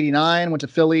through 89, went to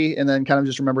Philly, and then kind of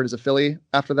just remembered as a Philly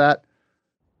after that.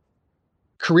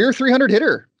 Career 300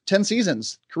 hitter, 10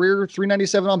 seasons. Career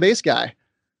 397 on base guy,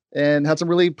 and had some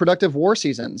really productive WAR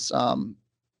seasons.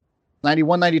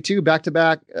 91, 92,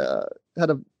 back-to-back, had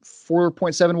a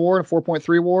 4.7 WAR and a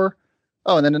 4.3 WAR.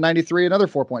 Oh, and then in 93, another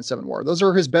 4.7 WAR. Those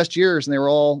are his best years, and they were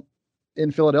all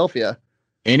in Philadelphia.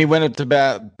 And he went up to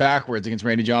bat backwards against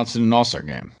Randy Johnson in an All-Star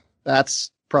game.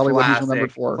 That's probably what he's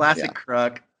remembered for. Classic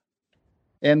Kruk.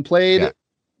 And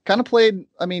kind of played,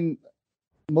 I mean,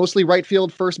 mostly right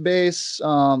field, first base,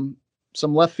 some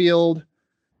left field,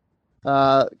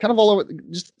 kind of all over,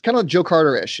 just kind of Joe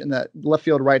Carter-ish in that left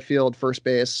field, right field, first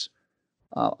base.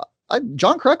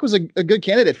 John Kruk was a good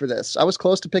candidate for this. I was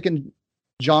close to picking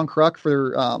John Kruk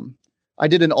for, I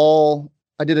did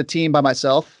a team by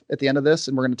myself at the end of this,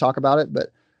 and we're going to talk about it,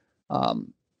 but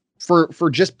for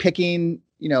just picking,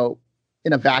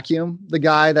 in a vacuum, the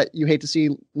guy that you hate to see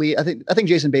lead, I think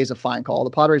Jason Bay is a fine call. The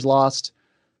Padres lost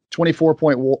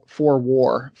 24.4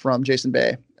 WAR from Jason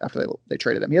Bay after they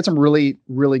traded him. He had some really,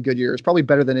 really good years, probably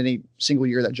better than any single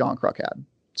year that John Kruk had.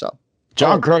 So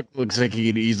John Kruk looks like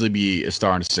he could easily be a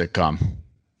star in a sitcom.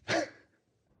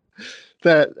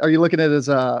 Are you looking at his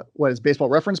baseball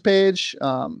reference page?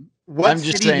 I'm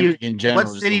just saying in general.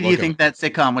 What city do you think that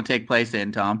sitcom would take place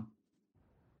in, Tom?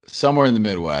 Somewhere in the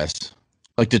Midwest,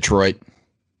 like Detroit.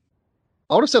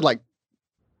 I would have said like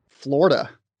Florida.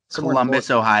 Columbus,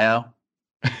 Ohio.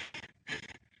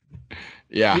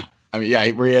 Yeah. I mean,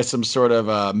 yeah, where he has some sort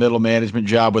of middle management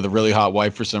job with a really hot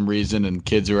wife for some reason and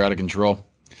kids who are out of control.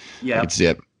 Yeah. I can see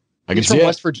it.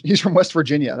 He's from West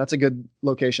Virginia. That's a good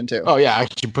location too. Oh yeah, I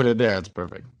can put it there. That's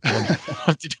perfect. Don't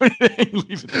have to do anything.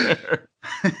 Leave it there.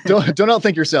 Don't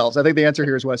outthink yourselves. I think the answer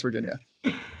here is West Virginia.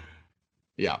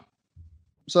 Yeah.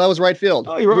 So that was right field.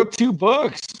 Oh, he wrote 2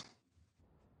 books.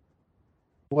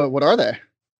 What are they?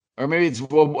 Or maybe it's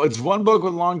one book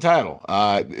with a long title.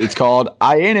 It's called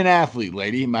 "I Ain't an Athlete,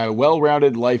 Lady: My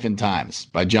Well-Rounded Life and Times"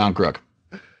 by John Kruk.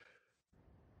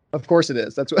 Of course it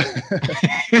is. That's what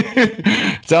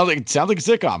sounds like a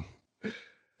sitcom.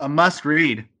 A must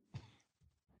read.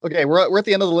 Okay, we're at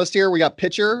the end of the list here. We got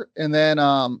pitcher, and then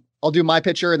I'll do my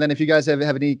pitcher, and then if you guys have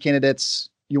any candidates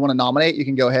you want to nominate, you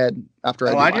can go ahead after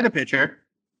I do I mine. did a pitcher.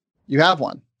 You have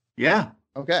one? Yeah.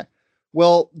 Okay.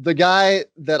 Well, the guy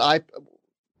that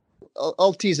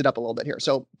I'll tease it up a little bit here.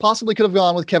 So possibly could have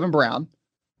gone with Kevin Brown,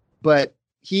 but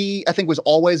he, I think, was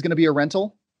always going to be a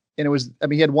rental. And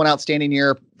he had one outstanding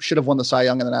year, should have won the Cy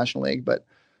Young in the National League, but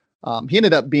he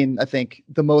ended up being, I think,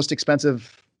 the most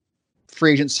expensive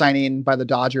free agent signing by the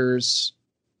Dodgers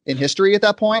in history at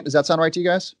that point. Does that sound right to you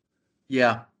guys?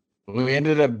 Yeah. We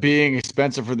ended up being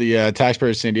expensive for the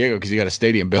taxpayers of San Diego because he got a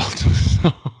stadium built.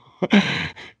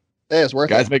 It's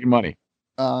worth it. Guys making money.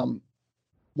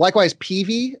 Likewise,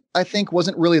 Peavy, I think,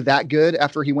 wasn't really that good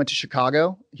after he went to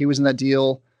Chicago. He was in that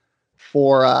deal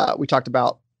for, we talked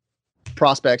about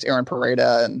prospects, Aaron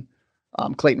Pareda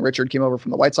and Clayton Richard came over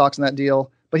from the White Sox in that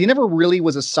deal. But he never really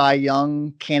was a Cy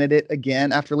Young candidate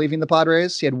again after leaving the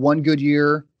Padres. He had one good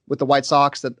year with the White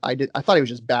Sox that I thought he was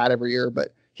just bad every year,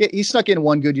 but he snuck in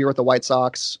one good year with the White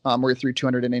Sox where he threw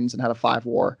 200 innings and had a 5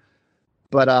 WAR.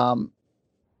 But other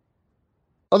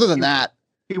than that,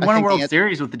 he won a World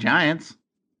Series with the Giants.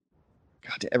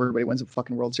 God, everybody wins a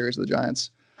fucking World Series with the Giants.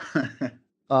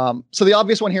 So the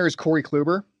obvious one here is Corey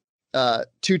Kluber,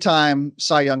 2-time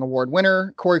Cy Young Award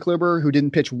winner. Corey Kluber, who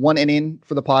didn't pitch 1 inning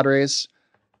for the Padres,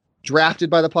 drafted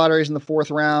by the Padres in the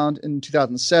 4th round in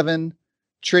 2007,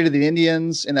 traded the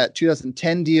Indians in that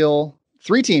 2010 deal,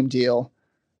 3-team deal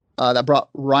that brought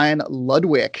Ryan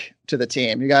Ludwig to the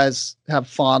team. You guys have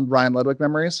fond Ryan Ludwig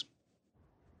memories?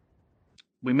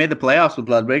 We made the playoffs with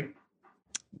Ludwig.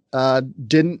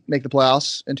 Didn't make the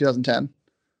playoffs in 2010.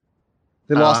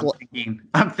 They lost.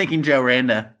 I'm thinking Joe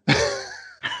Randa.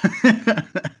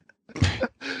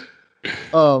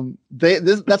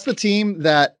 That's the team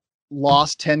that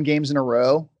lost 10 games in a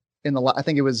row I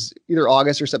think it was either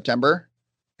August or September,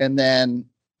 and then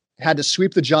had to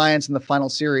sweep the Giants in the final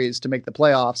series to make the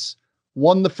playoffs.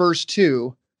 Won the first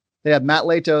 2. They had Matt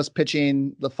Latos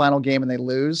pitching the final game and they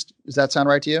lose. Does that sound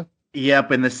right to you?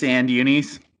 Yep, in the Sand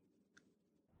Unis.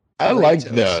 I like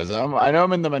those. I know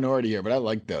I'm in the minority here, but I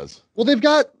like those. Well, they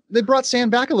brought sand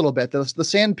back a little bit. The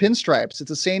sand pinstripes. It's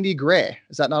a sandy gray.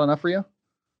 Is that not enough for you?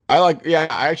 I'm not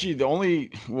gonna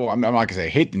say I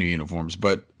hate the new uniforms,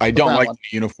 but I don't like the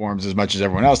uniforms as much as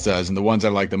everyone else does. And the ones I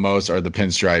like the most are the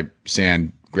pinstripe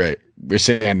sand gray,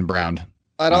 sand brown.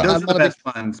 I don't. Those I'm are not the a big.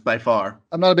 best ones by far.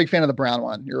 I'm not a big fan of the brown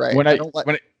one. You're right. When I don't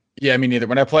like. yeah, me neither.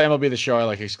 When I play MLB The Show, I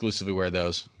like exclusively wear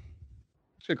those.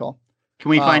 Good call. Can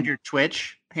we find your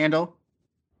Twitch handle?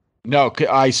 No,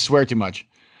 I swear too much.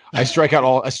 I strike out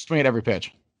all. I swing at every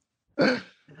pitch. So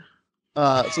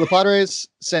the Padres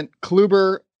sent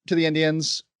Kluber to the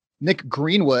Indians. Nick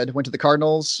Greenwood went to the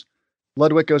Cardinals.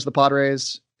 Ludwig goes to the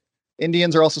Padres.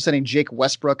 Indians are also sending Jake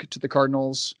Westbrook to the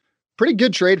Cardinals. Pretty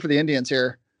good trade for the Indians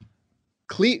here.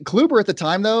 Kluber at the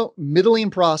time, though, middling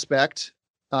prospect.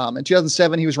 In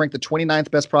 2007, he was ranked the 29th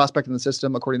best prospect in the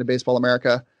system, according to Baseball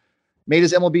America. Made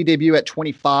his MLB debut at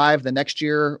 25. The next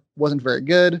year wasn't very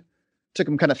good. Took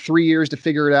him kind of 3 years to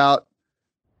figure it out.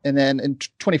 And then in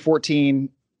 2014,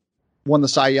 won the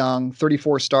Cy Young,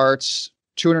 34 starts,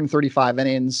 235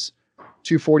 innings,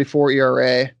 2.44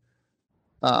 ERA.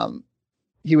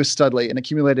 He was studly and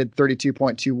accumulated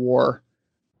 32.2 WAR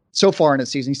so far in his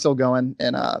season. He's still going,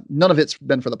 and none of it's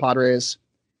been for the Padres.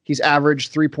 He's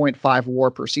averaged 3.5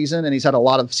 WAR per season, and he's had a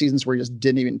lot of seasons where he just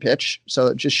didn't even pitch. So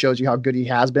it just shows you how good he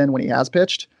has been when he has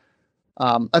pitched.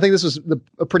 I think this was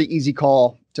a pretty easy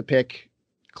call to pick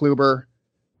Kluber.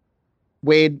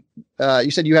 Wade,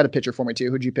 you said you had a pitcher for me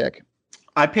too. Who'd you pick?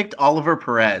 I picked Oliver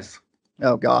Perez.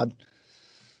 Oh God.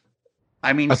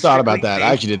 I mean, I thought about that.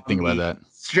 I actually didn't think about that.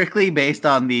 Strictly based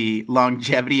on the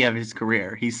longevity of his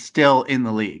career, he's still in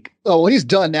the league. Oh, what he's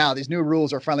done now, these new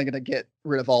rules are finally going to get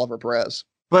rid of Oliver Perez.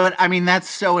 But I mean, that's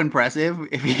so impressive.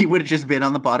 If he would have just been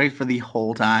on the Padres for the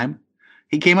whole time,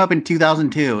 he came up in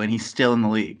 2002 and he's still in the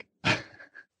league.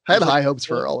 I had high hopes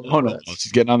for Oliver Perez. No,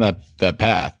 he's getting on that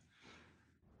path.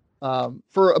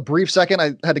 For a brief second,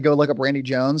 I had to go look up Randy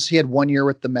Jones. He had 1 year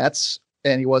with the Mets,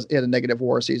 and he had a negative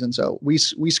WAR season. So we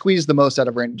squeezed the most out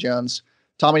of Randy Jones.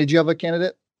 Tommy, did you have a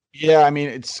candidate? Yeah, I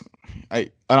mean,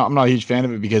 I'm not a huge fan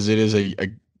of it because it is a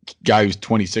guy who's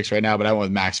 26 right now, but I went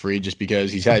with Max Fried just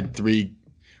because he's had 3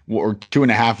 or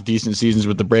 2.5 decent seasons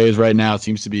with the Braves right now. It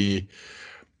seems to be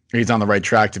he's on the right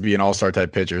track to be an all-star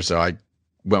type pitcher. So I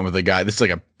went with a guy. This is like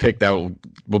a pick that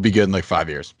will be good in like 5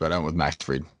 years, but I went with Max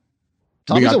Fried.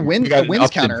 Tommy's a wins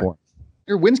counter.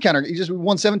 Your wins counter. You just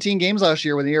won 17 games last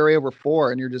year with an ERA over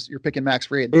 4, and you're picking Max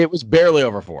Fried. It was barely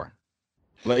over 4.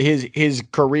 Like his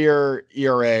career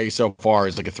ERA so far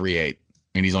is like a 3.8,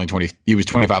 and he's only 20. He was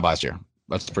 25 last year.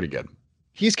 That's pretty good.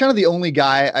 He's kind of the only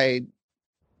guy I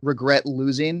regret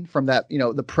losing from that.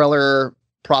 The Preller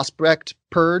prospect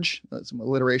purge. That's some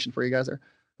alliteration for you guys there.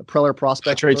 The Preller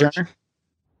prospect. Trey purge. Turner.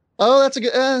 Oh, that's a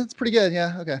good. That's pretty good.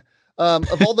 Yeah. Okay.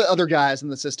 Of all the other guys in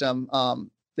the system,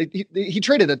 he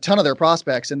traded a ton of their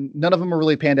prospects, and none of them are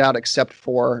really panned out except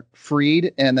for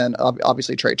Fried, and then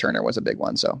obviously Trey Turner was a big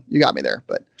one. So you got me there.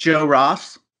 But Joe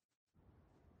Ross.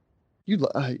 You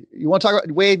want to talk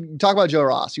about Wade? Talk about Joe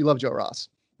Ross. You love Joe Ross.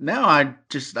 No, I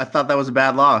thought that was a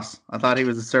bad loss. I thought he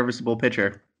was a serviceable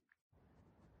pitcher.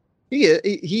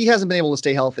 He hasn't been able to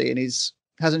stay healthy, and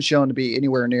hasn't shown to be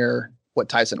anywhere near what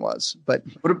Tyson was. But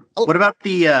what about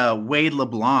the Wade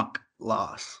LeBlanc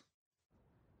loss?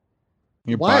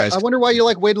 Why? I wonder why you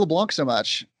like Wade LeBlanc so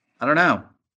much. I don't know.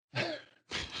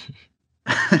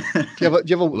 Do you have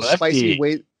a spicy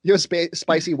Wade? You have a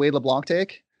spicy Wade LeBlanc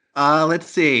take? Let's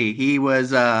see. He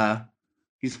was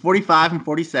he's 45 and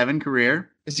 47 career.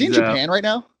 Is he in Japan right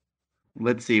now?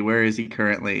 Let's see. Where is he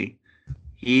currently?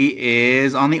 He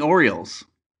is on the Orioles.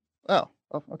 Oh,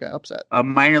 okay. Upset. A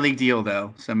minor league deal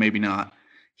though, so maybe not.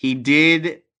 He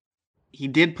did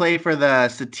play for the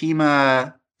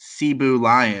Saitama Cebu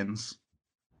Lions.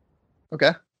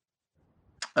 Okay.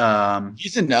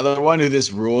 He's another one who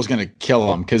this rule is going to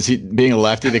kill him because being a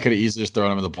lefty, they could have easily just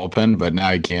thrown him in the bullpen, but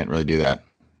now he can't really do that.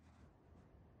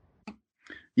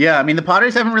 Yeah, I mean, the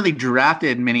Padres haven't really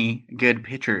drafted many good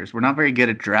pitchers. We're not very good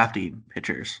at drafting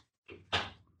pitchers.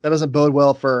 That doesn't bode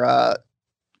well for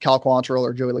Cal Quantrill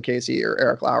or Joey Lucchesi or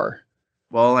Eric Lauer.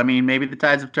 Well, I mean, maybe the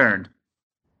tides have turned.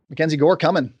 Mackenzie Gore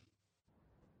coming.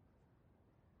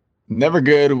 Never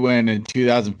good when in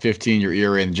 2015 your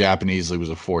ERA in the Japanese league was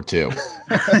a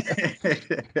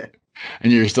 4.2.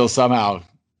 And you're still somehow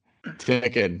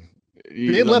ticking.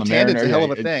 Being left-handed is a hell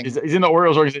of a thing. He's in the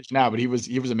Orioles organization now, but he was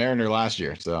a Mariner last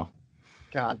year. So,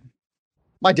 God,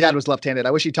 my dad was left-handed.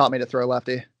 I wish he taught me to throw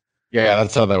lefty. Yeah,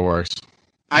 that's how that works.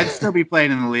 I'd still be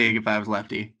playing in the league if I was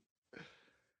lefty.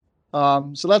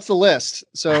 So that's the list.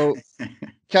 So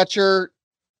catcher,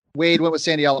 Wade went with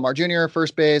Sandy Alomar Jr.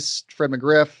 First base, Fred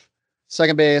McGriff.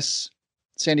 Second base,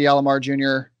 Sandy Alomar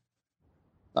Jr.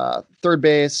 Third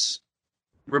base,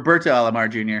 Roberto Alomar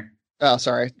Jr. Oh,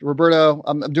 sorry, Roberto.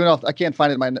 I'm doing off. I can't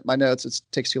find it in my notes. It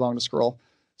takes too long to scroll.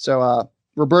 So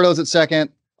Roberto's at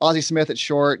second, Ozzie Smith at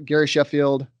short, Gary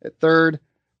Sheffield at third,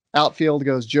 Outfield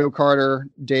goes Joe Carter,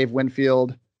 Dave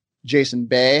Winfield, Jason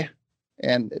Bay,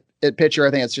 and at pitcher,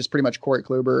 I think it's just pretty much Corey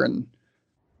Kluber and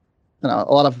a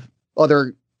lot of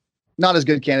other not as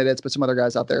good candidates, but some other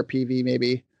guys out there. PV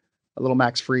maybe, a little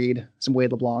Max Fried, some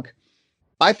Wade LeBlanc.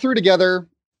 I threw together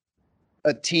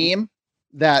a team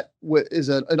that is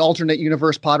an alternate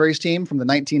universe Padres team from the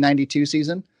 1992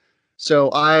 season. So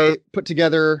I put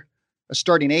together a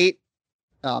starting 8,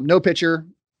 no pitcher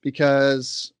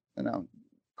because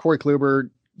Corey Kluber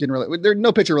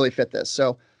no pitcher really fit this.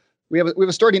 So we have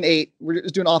a starting 8. We're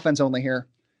just doing offense only here.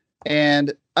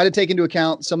 And I had to take into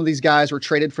account some of these guys were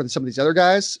traded for some of these other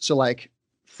guys. So like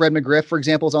Fred McGriff, for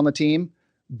example, is on the team,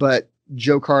 but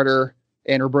Joe Carter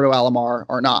and Roberto Alomar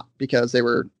are not because they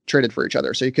were traded for each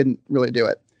other. So you couldn't really do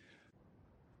it.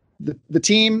 The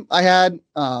team I had,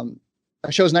 I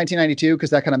chose 1992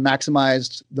 because that kind of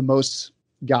maximized the most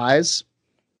guys.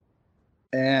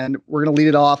 And we're going to lead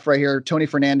it off right here. Tony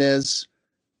Fernandez,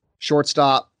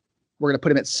 shortstop. We're going to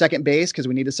put him at second base because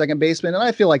we need a second baseman. And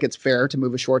I feel like it's fair to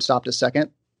move a shortstop to second.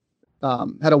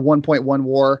 Had a 1.1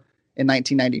 WAR in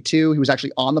 1992. He was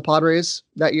actually on the Padres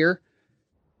that year.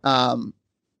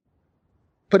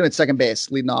 Put him at second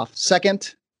base, leading off.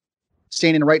 Second,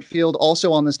 staying in right field,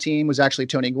 also on this team, was actually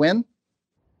Tony Gwynn,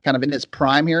 kind of in his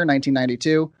prime here,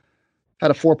 1992.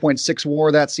 Had a 4.6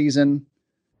 WAR that season.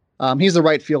 He's the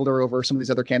right fielder over some of these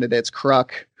other candidates.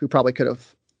 Kruk, who probably could have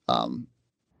gone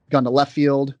to left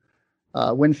field.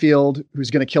 Winfield,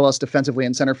 who's going to kill us defensively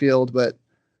in center field, but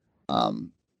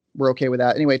we're okay with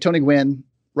that. Anyway, Tony Gwynn,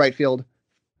 right field.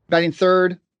 Batting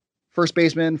third, first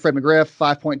baseman, Fred McGriff,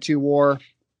 5.2 WAR.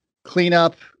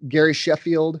 Cleanup, Gary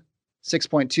Sheffield,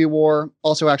 6.2 WAR,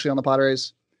 also actually on the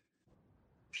Padres.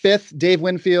 Fifth, Dave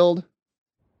Winfield,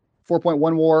 4.1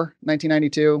 WAR,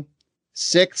 1992.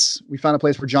 Sixth, we found a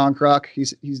place for John Kruk.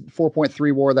 He's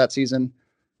 4.3 WAR that season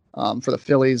for the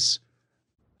Phillies.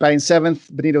 Batting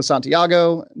seventh, Benito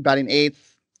Santiago. Batting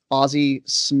eighth, Ozzie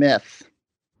Smith.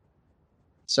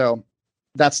 So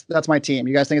that's my team.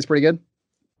 You guys think it's pretty good?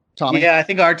 Tommy? Yeah, I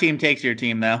think our team takes your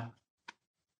team, though.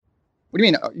 What do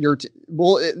you mean?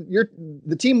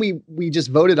 The team we just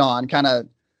voted on kind of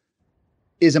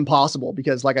is impossible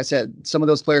because, like I said, some of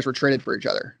those players were traded for each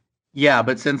other. Yeah,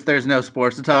 but since there's no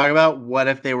sports to talk about, what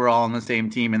if they were all on the same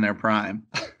team in their prime?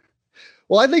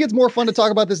 Well, I think it's more fun to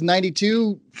talk about this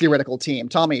 92 theoretical team.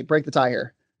 Tommy, break the tie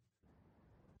here.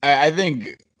 I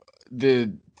think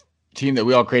the team that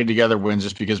we all created together wins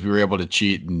just because we were able to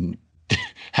cheat and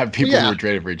have people who were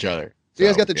traded for each other. So you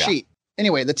guys got to cheat.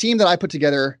 Anyway, the team that I put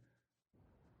together,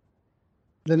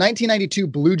 the 1992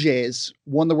 Blue Jays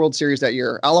won the World Series that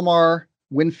year. Alomar,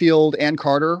 Winfield, and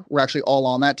Carter were actually all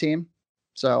on that team.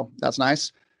 So that's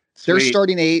nice. Sweet. They're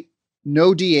starting 8,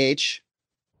 no DH,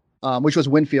 which was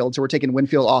Winfield. So we're taking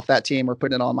Winfield off that team. We're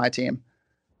putting it on my team.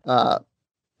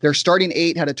 Their starting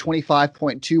 8 had a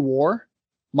 25.2 WAR.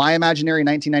 My imaginary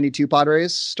 1992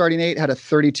 Padres starting 8 had a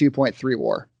 32.3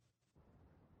 WAR.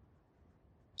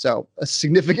 So a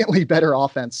significantly better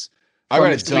offense. I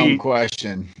got a dumb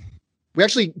question. We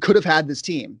actually could have had this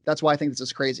team. That's why I think this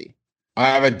is crazy. I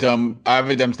have a dumb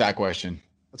stat question.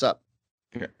 What's up?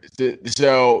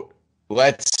 So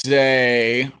let's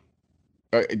say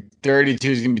 32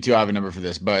 is going to be too high of a number for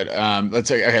this, but let's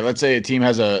say a team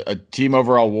has a team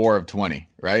overall WAR of 20,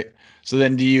 right? So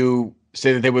then do you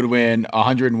say that they would win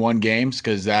 101 games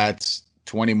because that's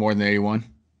 20 more than 81?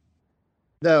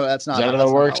 No, that's not. Is that how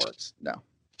that works? No.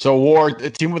 So a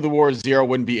team with the WAR 0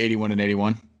 wouldn't be 81 and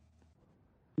 81?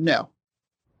 No.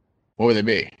 What would they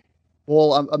be?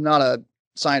 Well, I'm not a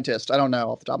scientist. I don't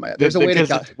know off the top of my head. There's a way to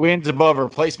cut. Wins above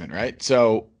replacement, right?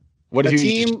 So what if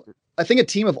I think a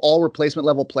team of all replacement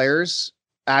level players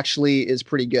actually is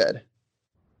pretty good.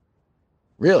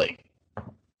 Really?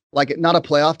 Like not a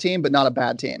playoff team, but not a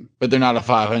bad team. But they're not a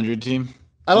 500 team?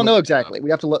 I don't know exactly. We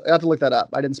have to look that up.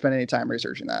 I didn't spend any time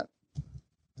researching that.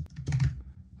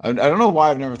 I don't know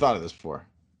why I've never thought of this before.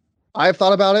 I've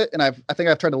thought about it, and I think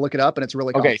I've tried to look it up, and it's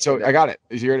really okay. So I got it.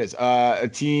 Here it is. A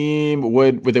team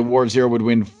with a WAR of 0 would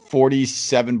win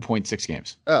 47.6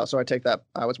 games. Oh, so I take that.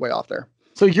 I was way off there.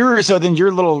 So then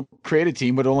your little creative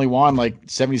team would only won like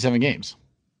 77 games.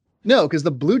 No, because the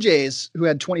Blue Jays, who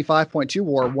had 25.2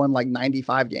 WAR, won like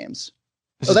 95 games.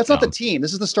 That's not the team.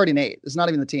 This is the starting 8. It's not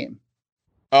even the team.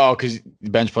 Oh, because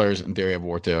bench players in theory have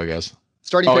WAR too, I guess.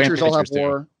 Starting pitchers all have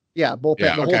WAR. Yeah, bullpen.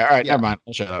 Yeah, okay. All right, never mind.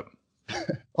 I'll shut up.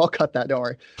 I'll cut that. Don't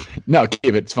worry. No,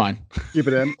 keep it. It's fine. Keep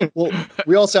it in. Well,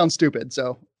 we all sound stupid,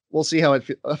 so we'll see how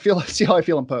see how I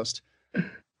feel in post.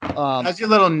 How's your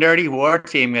little nerdy WAR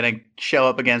team going to show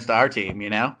up against our team? You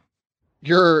know,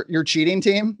 your cheating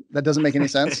team. That doesn't make any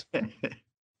sense.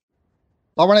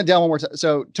 I'll run it down one more time.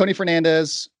 So Tony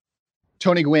Fernandez,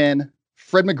 Tony Gwynn,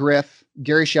 Fred McGriff,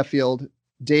 Gary Sheffield,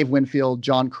 Dave Winfield,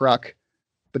 John Kruk,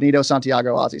 Benito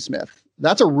Santiago, Ozzie Smith.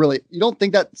 That's you don't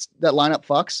think that lineup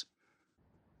fucks?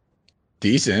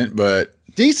 Decent, but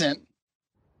Decent.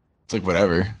 it's like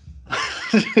whatever.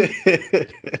 I'm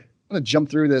gonna jump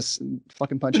through this and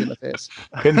fucking punch you in the face.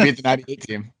 Couldn't beat the 98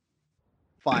 team.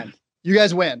 Fine. You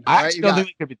guys win. I all right? actually don't think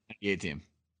they could beat the 98 team.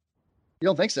 You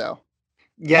don't think so?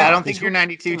 Yeah, No, I don't think your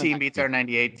 92 team beats our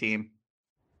 98 team.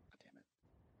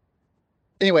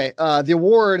 Anyway, the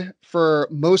award for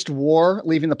most WAR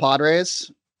leaving the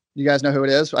Padres. You guys know who it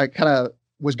is? I kind of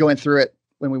was going through it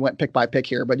when we went pick by pick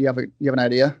here, but you have an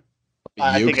idea?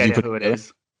 I think I know who it together?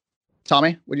 is.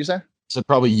 Tommy, what'd you say? So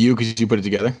probably you because you put it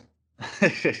together.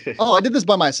 Oh, I did this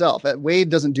by myself. Wade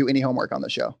doesn't do any homework on the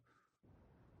show.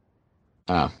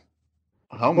 Oh,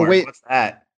 Homework. wait. What's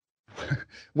that?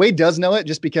 Wade does know it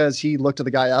just because he looked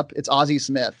the guy up. It's Ozzie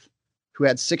Smith, who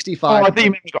had 65. I think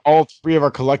you meant all three of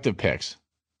our collective picks.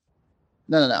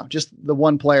 No. Just the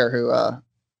one player who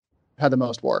had the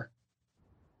most WAR.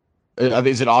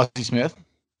 Is it Ozzie Smith?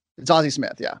 It's Ozzie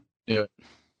Smith, yeah. Yeah.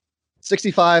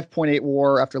 65.8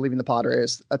 WAR after leaving the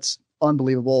Padres. That's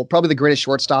unbelievable. Probably the greatest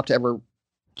shortstop to ever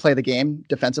play the game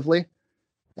defensively.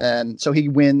 And so he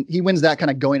wins that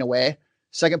kind of going away.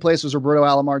 Second place was Roberto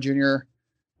Alomar Jr.,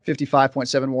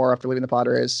 55.7 WAR after leaving the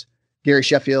Padres. Gary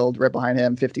Sheffield right behind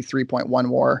him, 53.1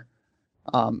 WAR.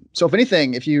 So if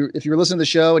anything, if you were listening to the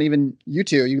show and even you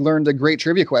two, you learned a great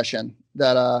trivia question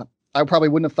that I probably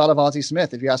wouldn't have thought of Ozzie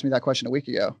Smith if you asked me that question a week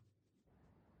ago.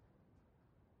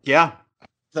 Yeah.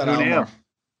 That Who knew? Alomar.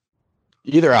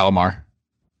 Either Alomar.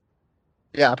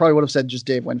 Yeah, I probably would have said just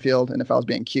Dave Winfield, and if I was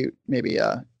being cute, maybe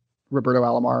Roberto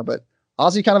Alomar. But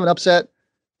Ozzie, kind of an upset.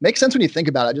 Makes sense when you think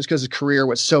about it, just because his career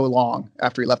was so long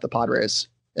after he left the Padres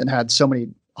and had so many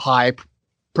high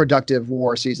productive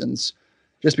WAR seasons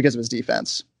just because of his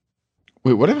defense.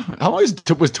 Wait, how long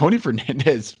was Tony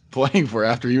Fernandez playing for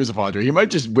after he was a Padre? He might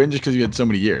just win just because he had so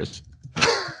many years.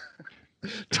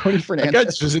 Tony That Fernandez.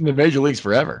 guy's just in the major leagues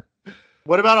forever.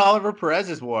 What about Oliver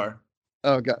Perez's WAR?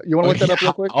 Oh god, you want to look that up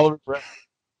real quick? Oliver Perez.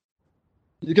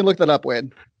 You can look that up,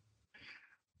 Wade.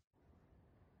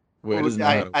 Wait, doesn't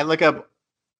matter. I look up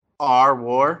our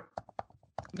WAR.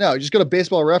 No, just go to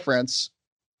Baseball Reference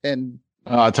and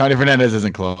Tony Fernandez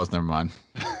isn't close. Never mind.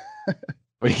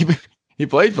 But he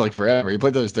played for like forever. He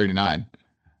played till he was 39.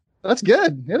 that's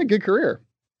good. He had a good career.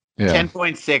 Yeah.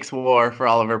 10.6 WAR for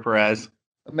Oliver Perez.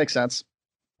 That makes sense.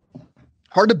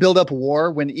 Hard to build up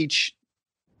WAR when each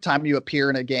time you appear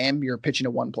in a game, you're pitching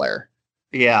to one player.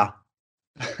 Yeah.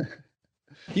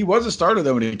 He was a starter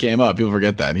though when he came up. People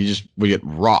forget that. He just would get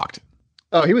rocked.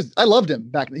 Oh, I loved him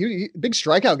back. He big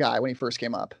strikeout guy when he first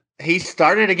came up. He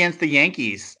started against the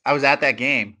Yankees. I was at that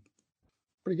game.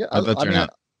 Pretty good. How'd that turn out?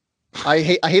 I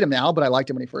hate him now, but I liked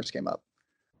him when he first came up.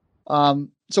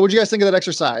 So what'd you guys think of that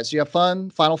exercise? Do you have fun?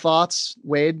 Final thoughts?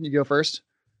 Wade, you go first.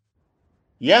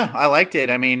 Yeah, I liked it.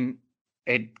 I mean,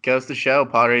 it goes to show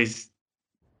Padres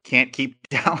can't keep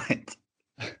talent.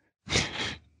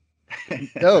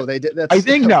 No, they did. I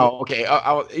think no. Okay,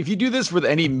 if you do this with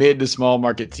any mid to small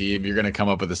market team, you're going to come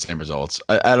up with the same results.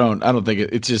 I don't think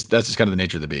it's just that's just kind of the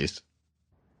nature of the beast.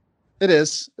 It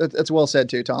is. That's well said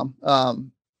too,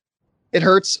 Tom. It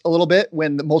hurts a little bit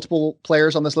when the multiple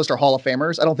players on this list are Hall of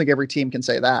Famers. I don't think every team can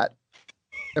say that.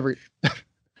 I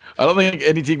don't think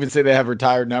any team can say they have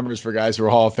retired numbers for guys who are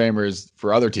Hall of Famers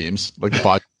for other teams, like the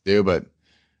Padres do, but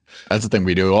that's the thing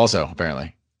we do also,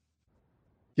 apparently.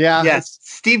 Yeah. Yes,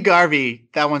 Steve Garvey.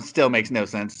 That one still makes no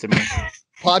sense to me.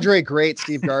 Padre great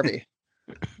Steve Garvey.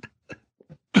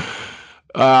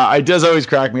 It does always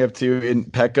crack me up too. In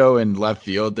Petco in left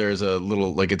field, there's a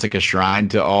little it's like a shrine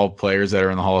to all players that are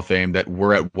in the Hall of Fame that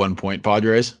were at one point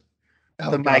Padres.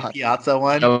 Oh, The Mike Piazza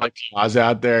one. Like Oz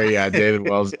out there, yeah, David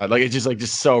Wells. It's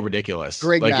just so ridiculous.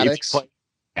 Greg like if Maddux. you play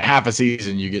half a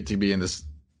season, you get to be in this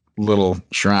little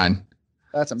shrine.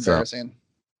 That's embarrassing.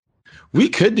 We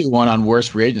could do one on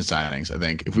worst free agent signings. I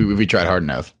think if we tried hard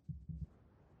enough.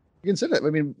 You consider it. I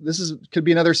mean, could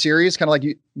be another series, kind of like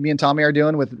me and Tommy are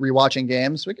doing with rewatching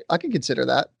games. I can consider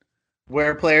that.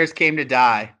 Where players came to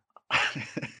die.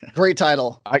 Great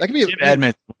title. That could be. Jim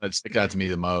Edmonds that stick out to me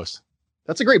the most.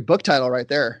 That's a great book title right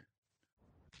there.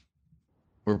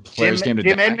 Where players came to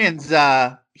Jim die. Edmonds,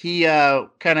 he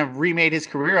kind of remade his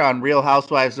career on Real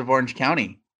Housewives of Orange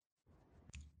County.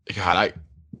 God,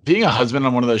 being a husband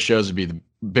on one of those shows would be the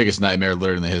biggest nightmare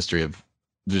literally in the history of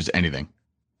just anything.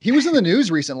 He was in the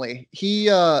news recently. He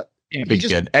Big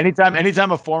kid.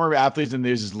 Anytime a former athlete's in the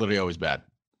news is literally always bad.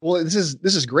 Well, this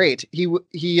is great. He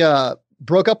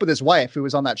broke up with his wife who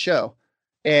was on that show,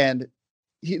 and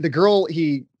the girl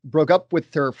he broke up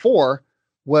with her for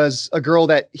was a girl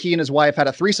that he and his wife had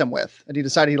a threesome with, and he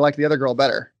decided he liked the other girl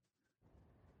better.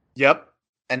 Yep.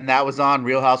 And that was on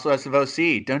Real Housewives of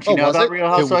OC. Don't you know was about it? Real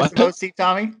Housewives of OC,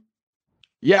 Tommy?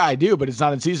 Yeah, I do, but it's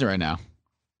not in season right now.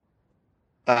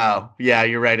 Oh, yeah,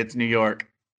 you're right. It's New York.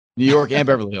 New York and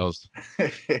Beverly Hills.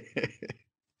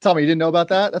 Tommy, you didn't know about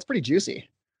that? That's pretty juicy.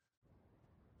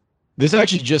 This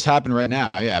actually just happened right now.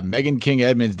 Yeah, Megan King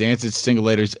Edmonds dances single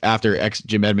ladies after ex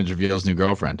Jim Edmonds reveals new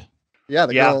girlfriend. Yeah,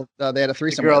 the girl they had a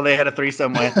threesome. They had a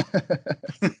threesome with.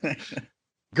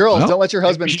 Girls, don't let your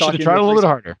husbands talk. Try a little bit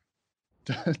harder.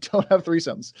 Don't have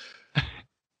threesomes.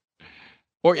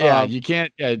 Or you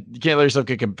can't let yourself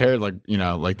get compared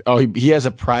he has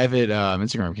a private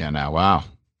Instagram account now. Wow.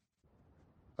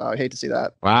 I hate to see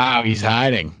that. Wow, he's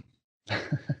hiding.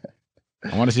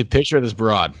 I want to see a picture of this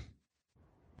broad.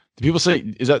 Do people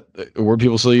say, is that a word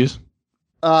people still use?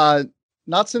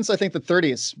 Not since I think the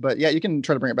 30s, but yeah, you can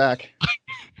try to bring it back.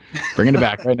 Bringing it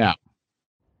back right now.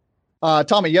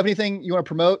 Tommy, you have anything you want to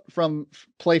promote from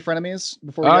Play Frenemies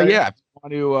before we go? Yeah.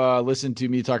 If you want to listen to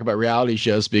me talk about reality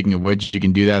shows, speaking of which, you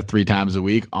can do that 3 times a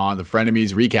week on the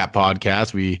Frenemies Recap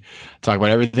Podcast. We talk about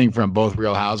everything from both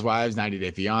Real Housewives, 90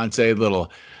 Day Fiance,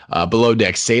 little Below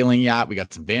Deck Sailing Yacht. We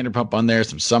got some Vanderpump on there,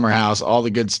 some Summer House, all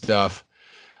the good stuff.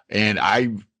 And I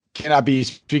cannot be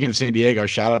speaking of San Diego.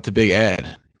 Shout out to Big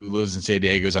Ed, who lives in San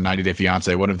Diego, is on 90 Day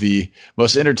Fiance, one of the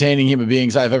most entertaining human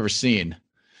beings I've ever seen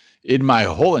in my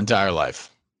whole entire life.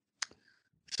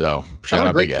 So shout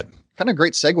out Big Ed. Kind of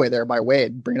great segue there by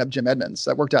Wade, bringing up Jim Edmonds.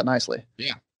 That worked out nicely.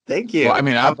 Yeah. Thank you. Well, I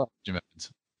mean, I love Jim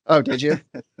Edmonds. Oh, did you?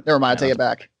 Never mind. Take it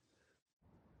back.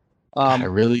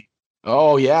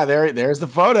 Oh yeah, there's the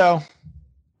photo.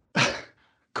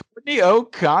 Courtney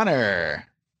O'Connor.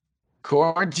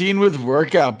 Quarantine with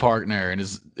workout partner in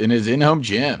his in-home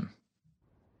gym.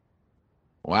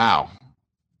 Wow.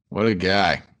 What a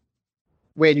guy.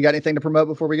 Wade, you got anything to promote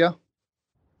before we go?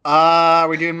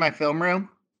 We're doing my film room.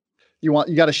 You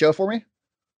got a show for me?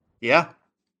 Yeah.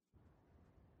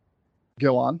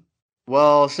 Go on.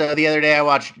 Well, so the other day I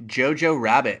watched Jojo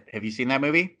Rabbit. Have you seen that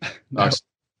movie? No.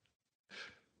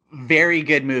 Very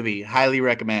good movie. Highly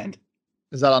recommend.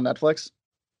 Is that on Netflix?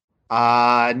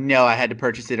 No, I had to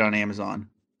purchase it on Amazon.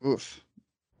 Oof.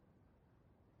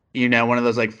 One of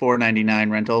those like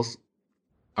 $4.99 rentals.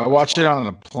 I watched it on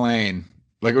a plane.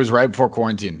 Like it was right before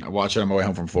quarantine. I watched it on my way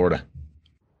home from Florida.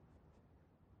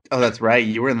 Oh, that's right.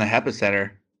 You were in the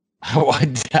epicenter. How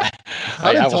did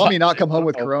Tommy not come home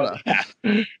with Corona?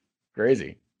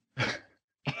 Crazy.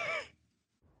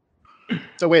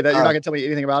 So wait, you're not going to tell me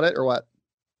anything about it or what?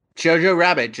 Jojo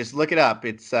Rabbit. Just look it up.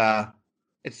 It's kind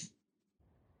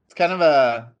of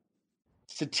a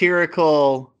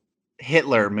satirical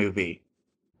Hitler movie.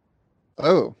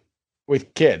 Oh.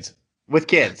 With kids. I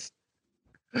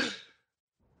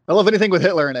love anything with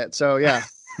Hitler in it. So yeah.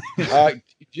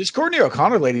 Just Courtney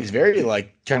O'Connor lady is very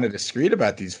kind of discreet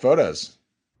about these photos.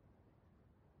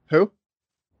 Who?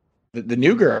 The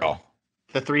new girl.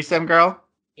 The threesome girl?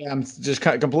 Yeah, I'm just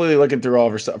completely looking through all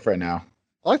of her stuff right now.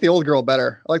 I like the old girl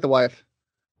better. I like the wife.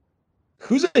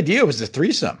 Whose idea was the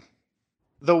threesome?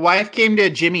 The wife came to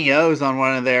Jimmy O's on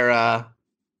one of their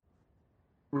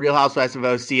Real Housewives of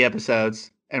OC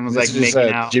episodes and was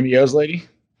making out. Jimmy O's lady?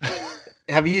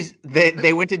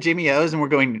 They went to Jimmy O's and were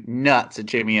going nuts at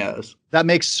Jimmy O's. That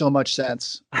makes so much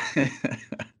sense.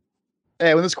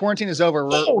 Hey, when this quarantine is over,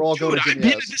 we're all going to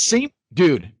Jimmy O's.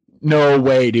 Dude, no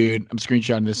way, dude. I'm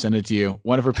screenshotting this, send it to you.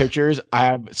 One of her pictures, I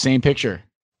have same picture.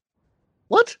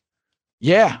 What?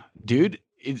 Yeah, dude.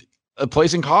 It's a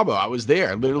place in Cabo. I was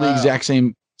there. Literally exact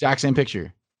same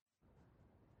picture.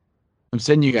 I'm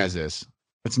sending you guys this.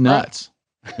 It's nuts.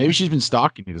 Maybe she's been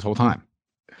stalking me this whole time.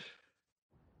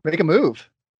 Make a move.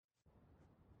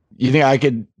 You think I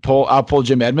could pull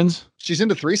Jim Edmonds? She's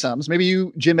into threesomes.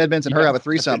 Maybe Jim Edmonds and her have a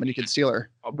threesome and you could steal her.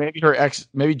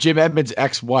 Maybe Jim Edmonds'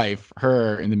 ex-wife,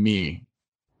 her and then me.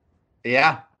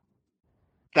 Yeah.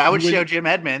 That would show Jim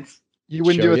Edmonds. You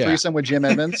wouldn't do a threesome with Jim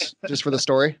Edmonds just for the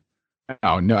story?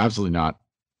 No, absolutely not.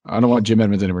 I don't want Jim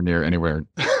Edmonds anywhere.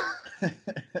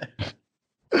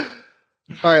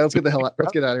 All right, let's get out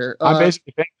of here. I'm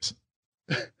basically famous.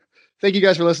 Thank you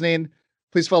guys for listening.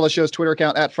 Please follow the show's Twitter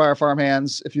account at Friar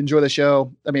Farmhands. If you enjoy the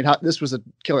show, this was a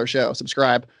killer show.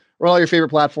 Subscribe. We're on all your favorite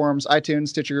platforms: iTunes,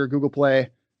 Stitcher, Google Play,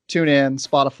 TuneIn,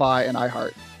 Spotify, and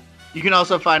iHeart. You can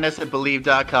also find us at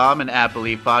Believe.com and at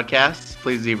Believe Podcasts.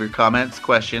 Please leave your comments,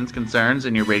 questions, concerns,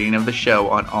 and your rating of the show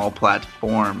on all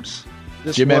platforms.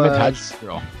 Jim Edmonds hides his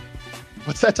girl.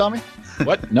 What's that, Tommy?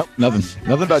 What? Nope, nothing.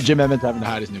 Nothing about Jim Edmonds having to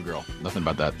hide his new girl. Nothing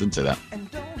about that. Didn't say that.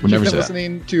 You've been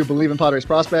listening to Believe in Padres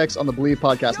Prospects on the Believe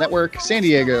Podcast Network, San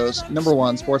Diego's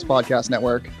 #1 sports podcast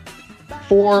network.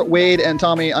 For Wade and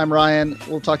Tommy, I'm Ryan.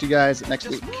 We'll talk to you guys next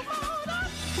week.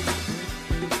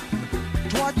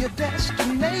 Toward your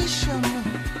destination,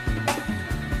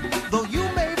 though you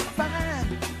may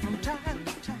find from time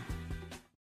to time.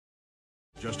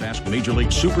 Just ask Major League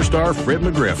superstar Fred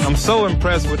McGriff. I'm so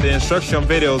impressed with the instructional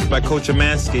videos by Coach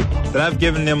Amansky that I've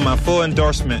given them my full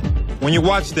endorsement. When you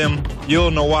watch them, you'll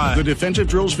know why. The Defensive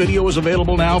Drills video is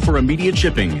available now for immediate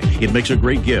shipping. It makes a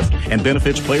great gift and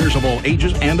benefits players of all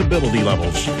ages and ability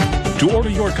levels. To order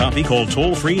your copy, call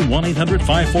toll-free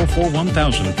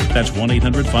 1-800-544-1000. That's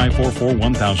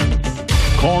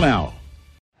 1-800-544-1000. Call now.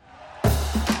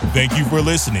 Thank you for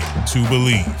listening to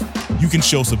Believe. You can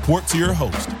show support to your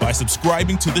host by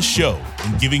subscribing to the show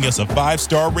and giving us a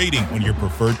 5-star rating on your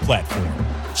preferred platform.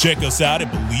 Check us out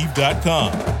at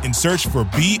Believe.com and search for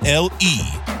BLEAV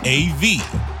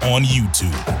on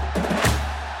YouTube.